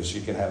to me because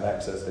she can have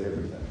access to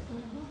everything.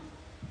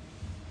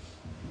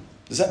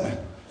 Does that mean?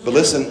 But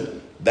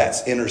listen,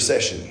 that's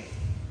intercession.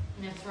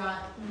 That's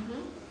right.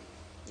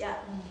 Yeah.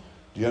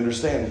 Do you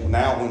understand?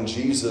 Now when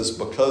Jesus,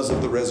 because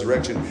of the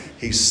resurrection,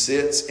 he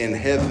sits in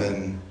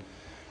heaven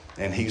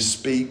and he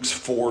speaks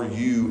for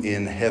you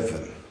in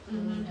heaven.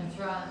 That's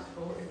right.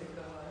 Glory to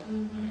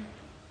God.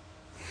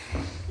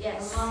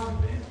 Yes.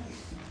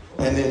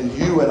 And then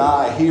you and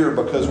I here,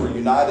 because we're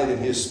united in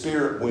his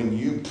spirit, when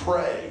you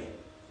pray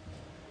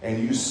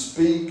and you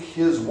speak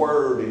his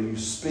word and you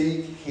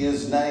speak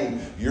his name,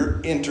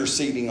 you're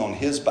interceding on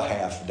his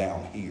behalf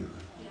down here.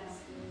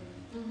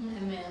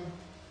 Amen.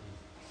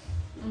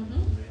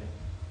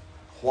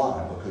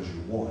 Why? Because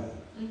you're one.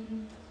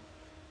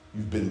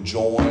 You've been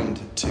joined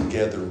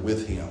together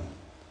with him.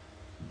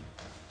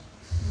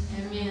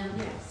 Amen.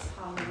 Yes.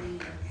 Hallelujah.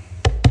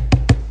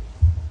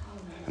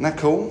 Isn't that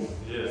cool?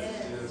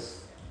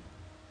 Yes.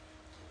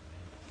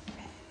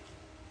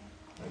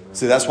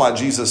 See, that's why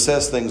Jesus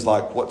says things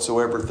like,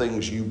 whatsoever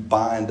things you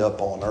bind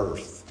up on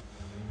earth,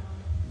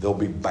 they'll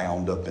be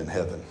bound up in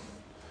heaven.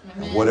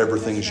 Amen. And whatever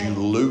things you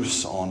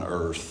loose on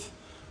earth,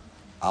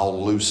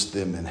 I'll loose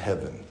them in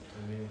heaven.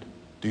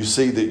 Do you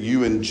see that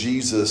you and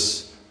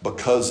Jesus,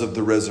 because of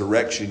the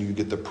resurrection, you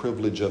get the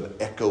privilege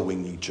of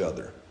echoing each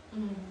other?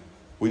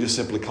 We just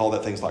simply call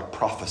that things like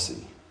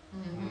prophecy.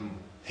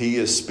 He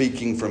is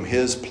speaking from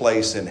His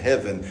place in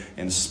heaven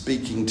and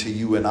speaking to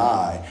you and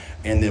I.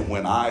 And then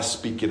when I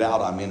speak it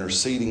out, I'm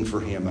interceding for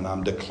Him and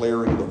I'm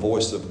declaring the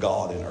voice of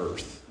God in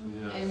earth.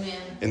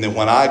 Amen. And then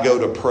when I go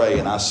to pray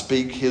and I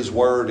speak His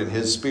word and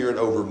His Spirit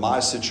over my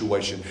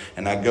situation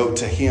and I go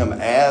to Him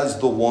as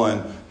the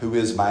one who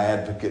is my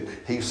advocate,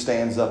 He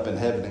stands up in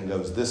heaven and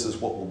goes, this is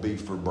what will be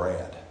for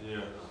Brad.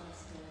 Yeah.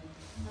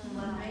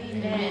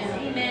 Amen.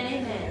 Amen.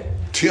 Amen.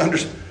 Do you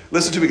understand?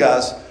 Listen to me,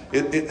 guys.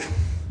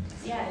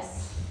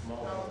 Yes.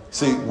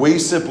 See, we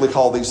simply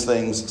call these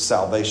things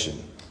salvation.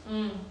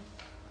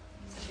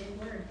 It's a big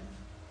word.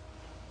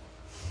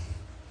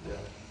 Yeah.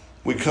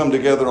 We come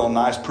together on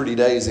nice, pretty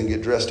days and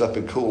get dressed up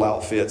in cool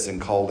outfits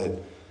and call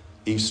it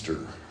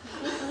Easter.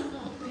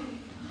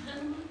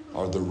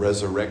 Or the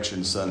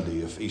Resurrection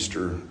Sunday if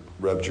Easter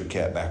rubbed your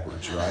cat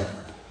backwards, right?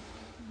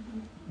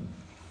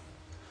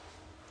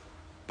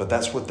 But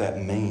that's what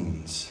that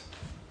means.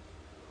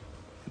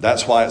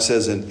 That's why it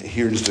says in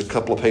here just a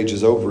couple of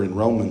pages over in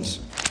Romans,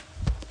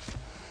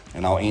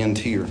 and I'll end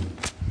here.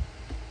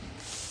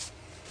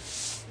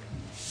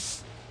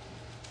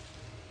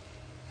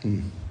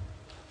 It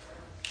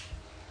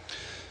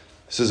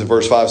says in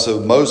verse 5, so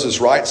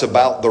Moses writes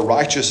about the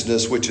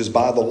righteousness which is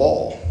by the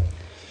law,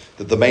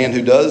 that the man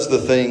who does the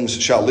things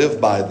shall live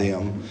by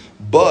them.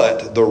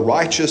 But the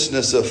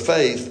righteousness of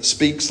faith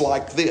speaks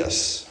like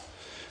this.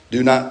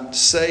 Do not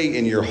say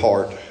in your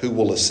heart, who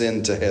will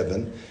ascend to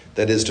heaven,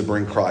 that is to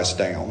bring Christ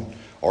down,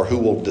 or who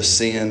will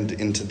descend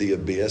into the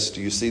abyss.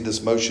 Do you see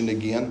this motion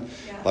again?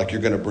 Yeah. Like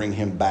you're going to bring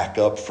him back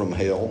up from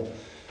hell.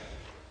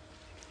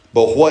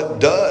 But what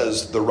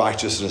does the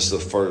righteousness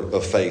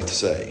of faith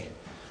say?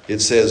 It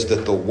says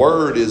that the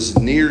word is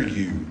near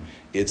you.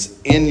 It's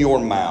in your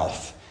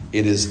mouth.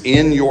 It is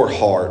in your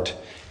heart.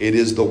 It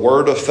is the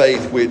word of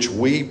faith which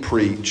we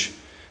preach.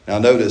 Now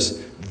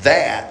notice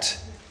that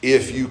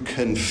if you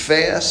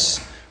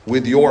confess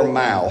with your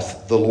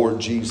mouth the Lord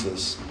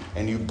Jesus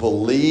and you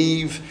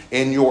believe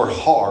in your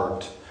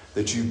heart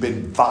that you've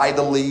been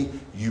vitally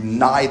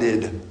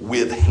united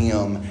with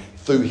Him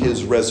through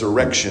His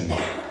resurrection,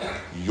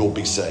 you'll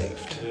be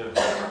saved.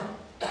 Yeah.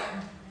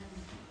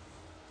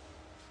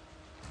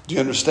 Do you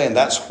understand?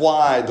 That's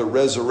why the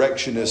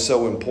resurrection is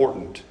so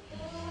important.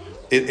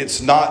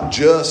 It's not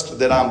just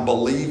that I'm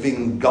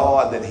believing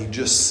God that He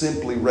just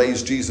simply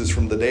raised Jesus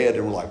from the dead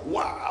and we're like,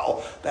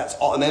 wow, that's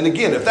all. And then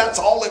again, if that's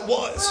all it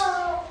was,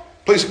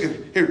 please,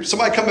 here,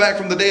 somebody coming back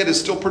from the dead is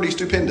still pretty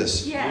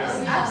stupendous.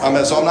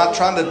 Yes. So I'm not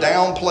trying to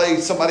downplay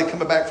somebody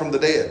coming back from the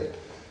dead.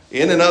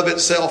 In and of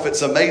itself,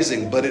 it's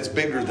amazing, but it's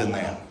bigger than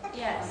that.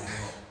 Yes.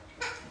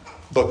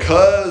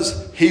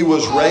 Because He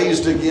was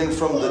raised again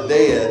from the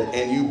dead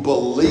and you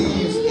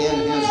believe in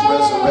His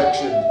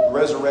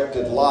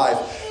resurrected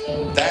life,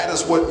 that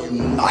is what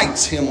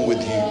unites Him with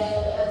you.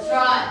 That's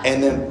right.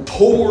 And then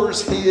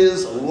pours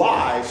His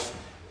life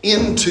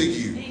into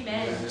you.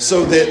 Amen.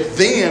 So that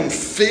then,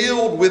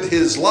 filled with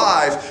His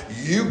life,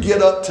 you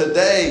get up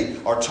today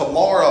or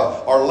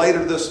tomorrow or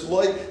later this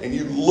week and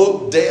you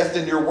look death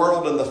in your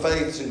world in the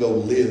face and go,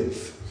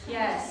 live.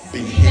 Yes. Be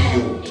Amen.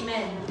 healed.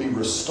 Amen. Be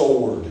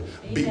restored.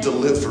 Be Amen.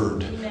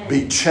 delivered. Amen.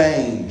 Be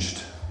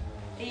changed.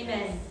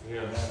 Amen.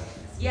 Yeah.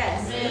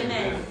 Yes.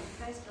 Amen.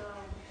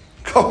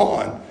 Come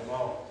on. Come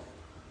on.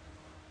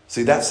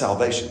 See, that's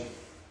salvation.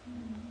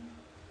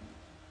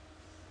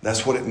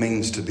 That's what it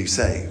means to be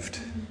saved.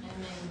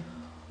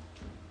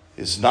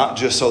 It's not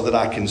just so that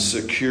I can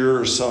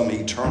secure some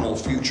eternal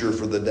future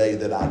for the day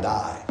that I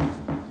die.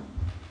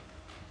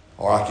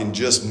 Or I can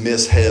just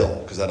miss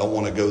hell because I don't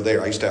want to go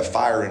there. I used to have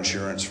fire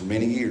insurance for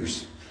many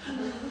years.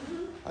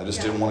 I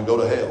just didn't want to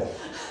go to hell.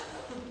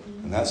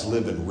 And that's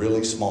living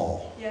really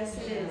small. Yes,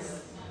 it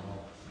is.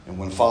 And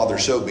when Father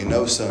showed me,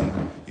 no,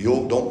 son,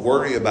 don't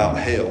worry about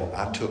hell.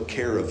 I took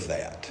care of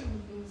that.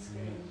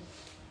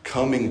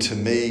 Coming to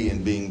me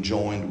and being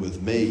joined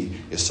with me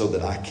is so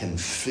that I can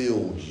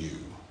fill you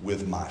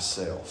with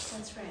myself.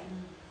 That's right.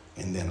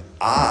 And then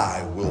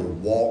I will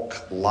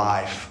walk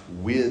life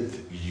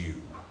with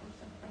you.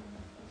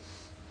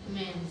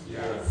 Amen.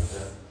 Yeah.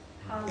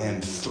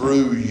 And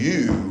through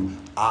you,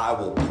 I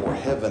will pour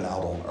heaven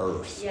out on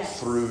earth. Yes.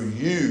 Through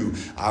you,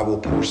 I will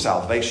pour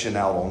salvation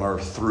out on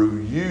earth.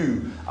 Through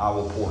you, I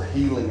will pour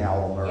healing out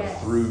on earth.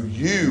 Yes. Through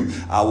you,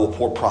 I will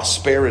pour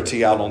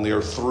prosperity out on the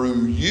earth.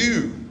 Through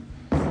you,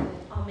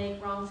 I'll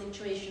make wrong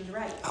situations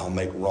right. I'll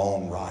make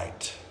wrong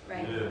right.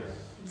 Right. Yeah.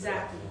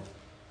 Exactly.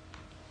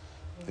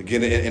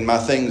 Again, in my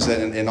things,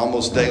 and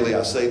almost daily,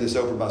 I say this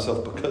over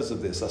myself because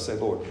of this. I say,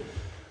 Lord,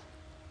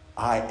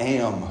 I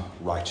am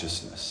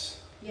righteousness.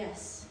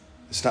 Yes.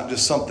 It's not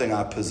just something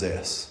I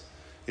possess.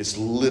 It's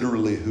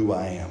literally who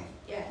I am.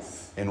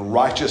 Yes. And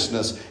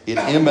righteousness, it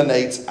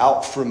emanates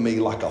out from me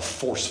like a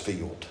force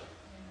field.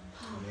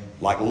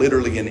 Like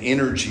literally an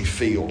energy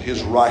field.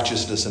 His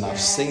righteousness, and I've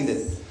seen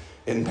it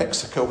in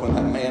Mexico when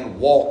that man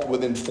walked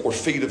within 4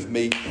 feet of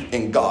me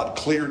and God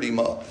cleared him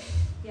up.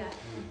 Yeah.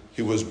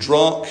 He was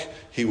drunk,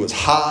 he was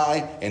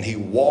high, and he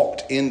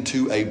walked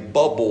into a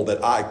bubble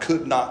that I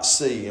could not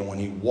see. And when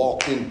he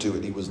walked into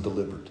it, he was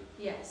delivered.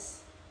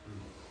 Yes.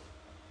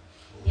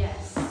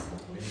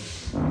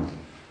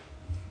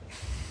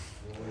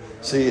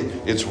 See,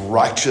 it's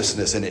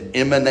righteousness and it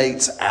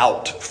emanates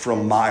out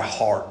from my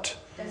heart.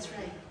 That's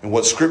right. And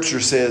what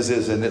Scripture says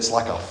is, and it's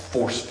like a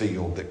force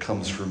field that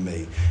comes from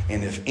me.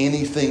 And if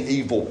anything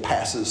evil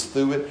passes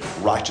through it,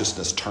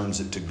 righteousness turns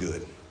it to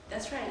good.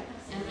 That's right.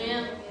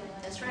 Amen.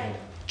 That's right.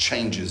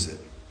 Changes it.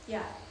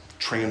 Yeah.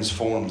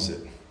 Transforms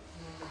it.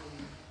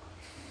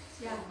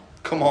 Yeah.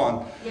 Come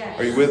on. Yes.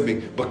 Are you with me?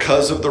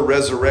 Because of the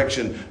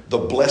resurrection, the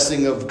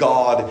blessing of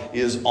God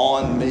is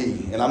on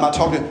me. And I'm not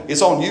talking,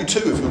 it's on you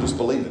too if you'll just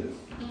believe it.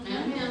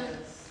 Amen.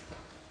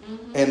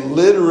 And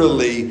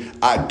literally,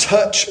 I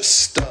touch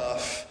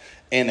stuff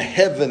and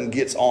heaven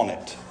gets on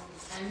it.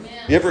 Amen.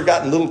 You ever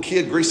gotten little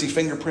kid greasy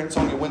fingerprints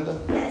on your window?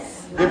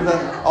 Yes. You ever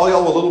done? All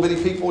y'all are little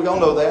bitty people, y'all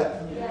know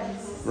that,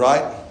 Yes.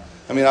 right?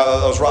 I mean, I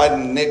was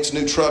riding Nick's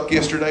new truck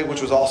yesterday,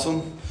 which was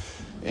awesome.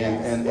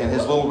 And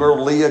his little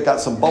girl Leah got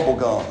some bubble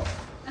gum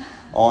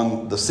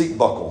on the seat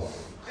buckle.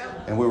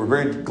 And we were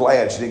very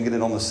glad she didn't get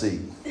it on the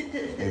seat.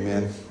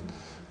 Amen.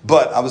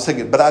 But I was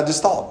thinking, but I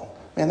just thought,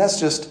 man, that's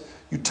just,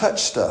 you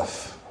touch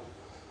stuff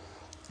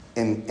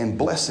and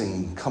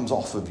blessing comes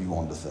off of you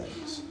onto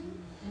things.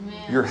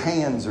 Amen. Your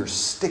hands are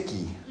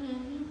sticky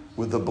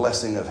with the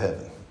blessing of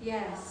heaven.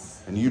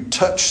 Yes. And you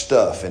touch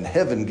stuff and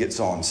heaven gets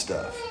on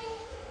stuff.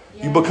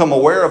 You Yes. become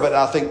aware of it. And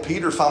I think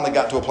Peter finally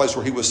got to a place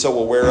where he was so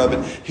aware of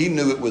it, he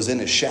knew it was in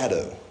his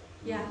shadow.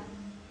 Yeah.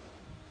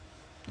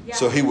 Yeah.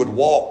 So he would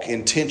walk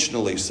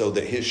intentionally so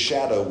that his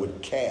shadow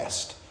would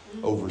cast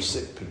over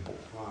sick people.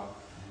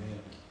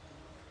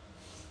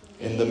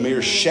 And the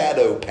mere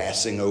shadow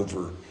passing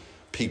over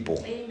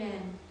people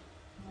Amen.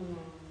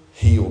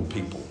 healed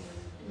people.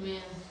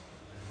 Amen.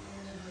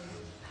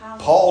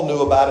 Paul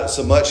knew about it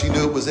so much he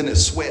knew it was in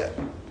his sweat.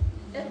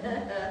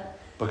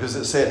 Because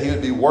it said he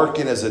would be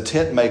working as a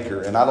tent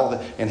maker,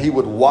 and he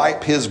would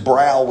wipe his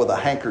brow with a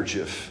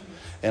handkerchief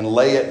and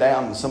lay it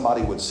down, and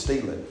somebody would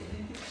steal it.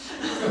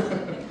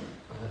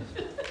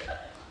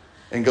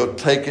 And go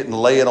take it and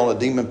lay it on a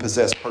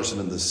demon-possessed person,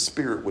 and the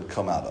spirit would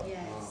come out of it.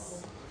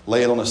 Yes.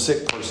 Lay it on a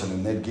sick person,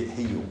 and they'd get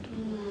healed.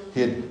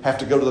 He'd have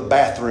to go to the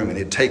bathroom, and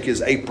he'd take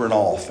his apron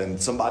off, and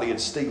somebody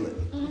would steal it.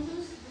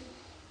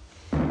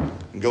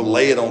 And go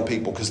lay it on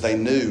people because they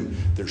knew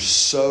there's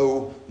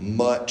so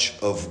much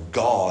of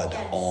God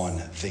Yes. on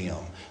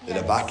them that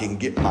Yes. if I can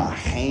get my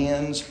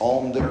hands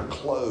on their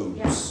clothes,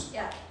 Yes.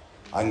 Yeah.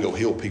 I can go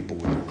heal people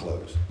with their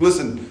clothes.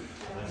 Listen,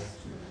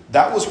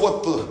 that was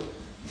what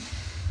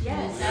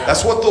Yes.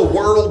 that's what the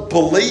world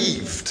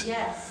believed.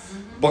 Yes.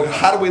 But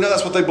how do we know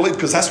that's what they believed?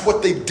 Because that's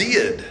what they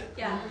did.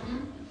 Yeah.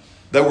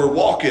 They were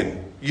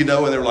walking, and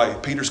they're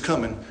like, Peter's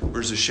coming.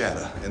 Where's his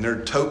shadow? And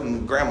they're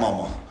toting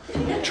grandmama,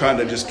 trying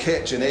to just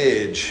catch an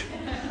edge.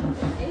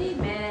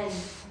 Amen.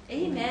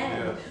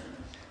 Amen.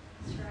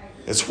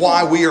 It's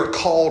why we are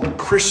called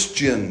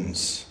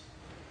Christians.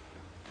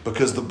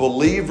 Because the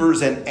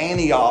believers in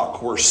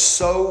Antioch were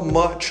so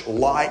much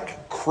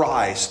like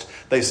Christ,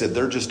 they said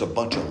they're just a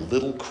bunch of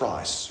little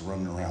Christs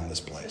running around this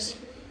place.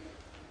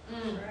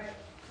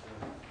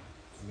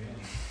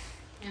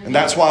 And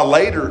that's why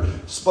later,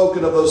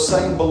 spoken of those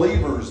same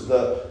believers,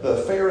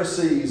 the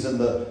Pharisees and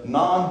the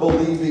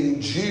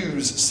non-believing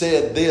Jews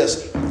said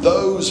this: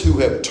 those who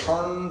have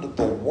turned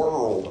the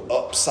world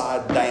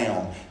upside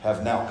down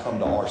have now come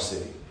to our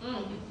city.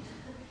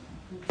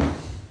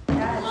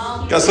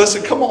 Guys,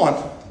 listen, come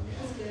on.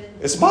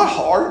 It's my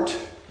heart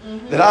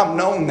that I'm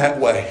known that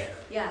way.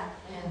 Yeah.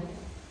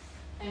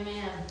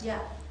 Amen. Yeah.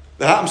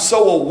 That I'm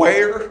so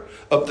aware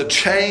of the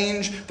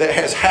change that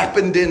has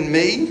happened in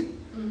me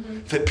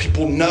that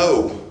people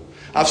know.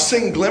 I've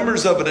seen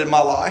glimmers of it in my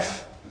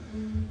life.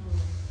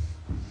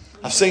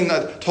 I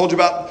told you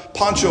about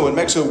Pancho in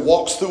Mexico who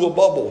walks through a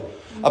bubble.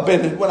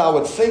 When I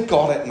would think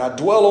on it and I'd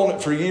dwell on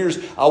it for years,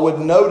 I would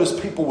notice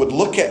people would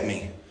look at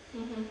me.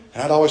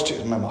 And I'd always check,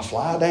 am I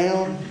fly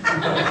down?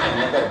 And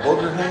I got a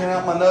booger hanging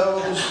out my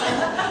nose.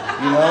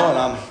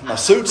 And my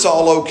suit's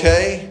all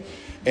okay.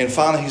 And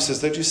finally he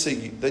says, they just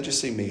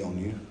see me on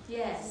you.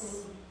 Yes.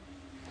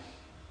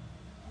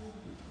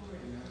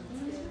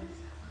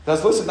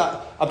 Guys, listen,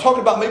 I'm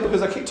talking about me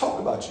because I can't talk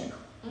about you.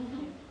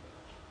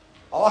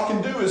 All I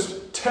can do is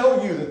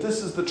tell you that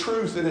this is the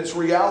truth and it's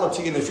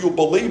reality. And if you'll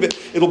believe it,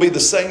 it'll be the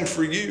same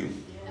for you.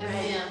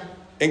 Amen.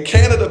 In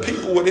Canada,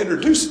 people would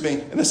introduce me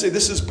and they say,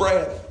 this is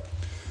Brad.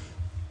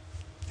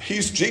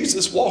 He's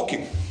Jesus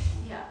walking.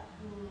 Yeah.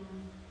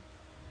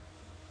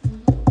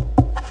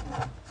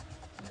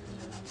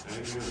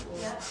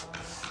 Yeah.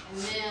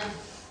 Amen.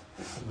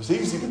 It was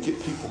easy to get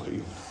people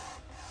healed.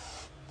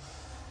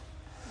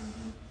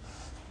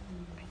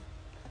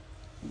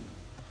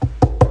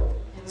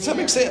 Does that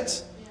make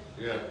sense?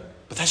 Yeah.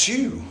 But that's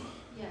you.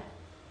 Yeah.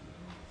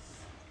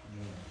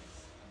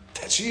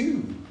 That's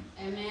you.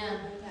 Amen.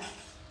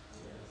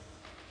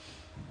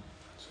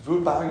 So if you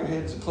would bow your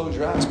heads and close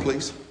your eyes,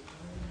 please.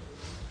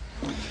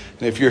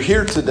 And if you're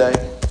here today,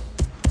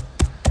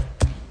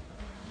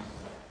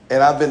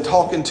 and I've been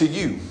talking to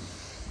you,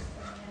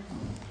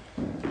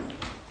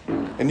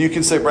 and you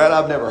can say, Brad,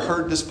 I've never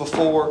heard this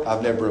before.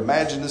 I've never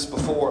imagined this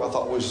before. I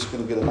thought we was just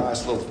going to get a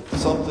nice little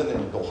something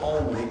and go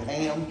home and eat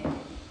ham.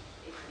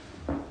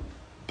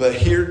 But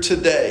here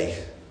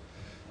today,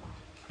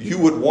 you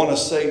would want to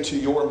say to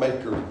your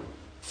Maker,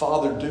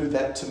 Father, do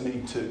that to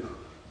me too.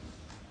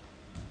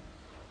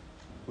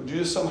 Would you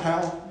just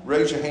somehow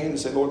raise your hand and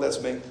say, Lord,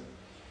 that's me?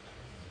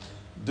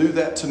 Do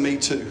that to me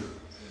too.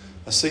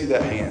 I see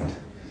that hand.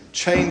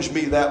 Change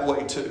me that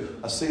way too.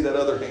 I see that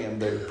other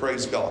hand there.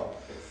 Praise God.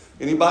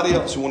 Anybody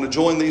else who want to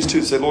join these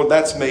two, say, Lord,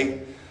 that's me.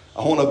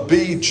 I want to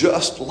be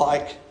just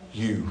like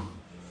you.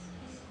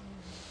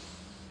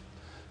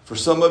 For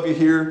some of you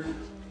here,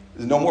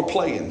 there's no more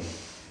playing.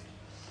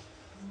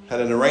 Had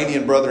an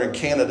Iranian brother in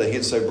Canada.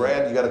 He'd say,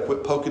 Brad, you got to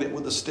quit poking it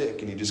with a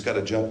stick and you just got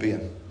to jump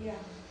in. Yeah.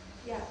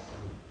 Yeah.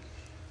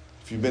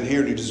 If you've been here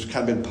and you've just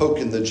kind of been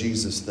poking the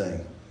Jesus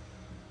thing,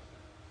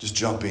 just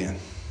jump in.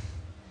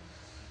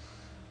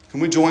 Can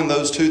we join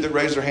those two that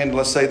raise their hand?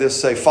 Let's say this.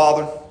 Say,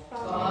 Father,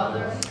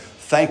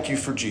 thank you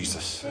for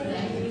Jesus.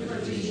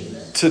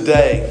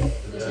 Today,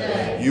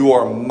 you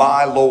are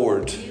my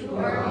Lord.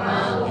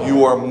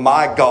 You are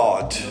my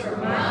God.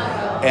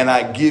 And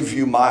I give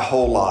you my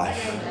whole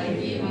life.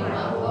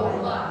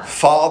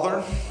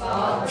 Father,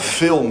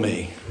 fill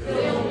me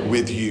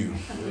with you.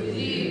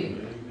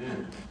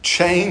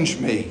 Change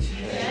me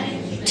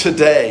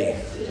today.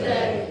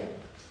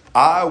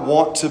 I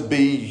want to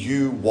be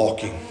you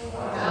walking.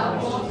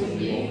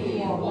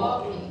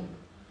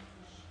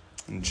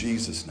 In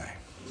Jesus' name.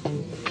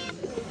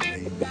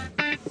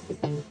 Amen.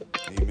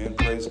 Amen.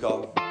 Praise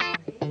God.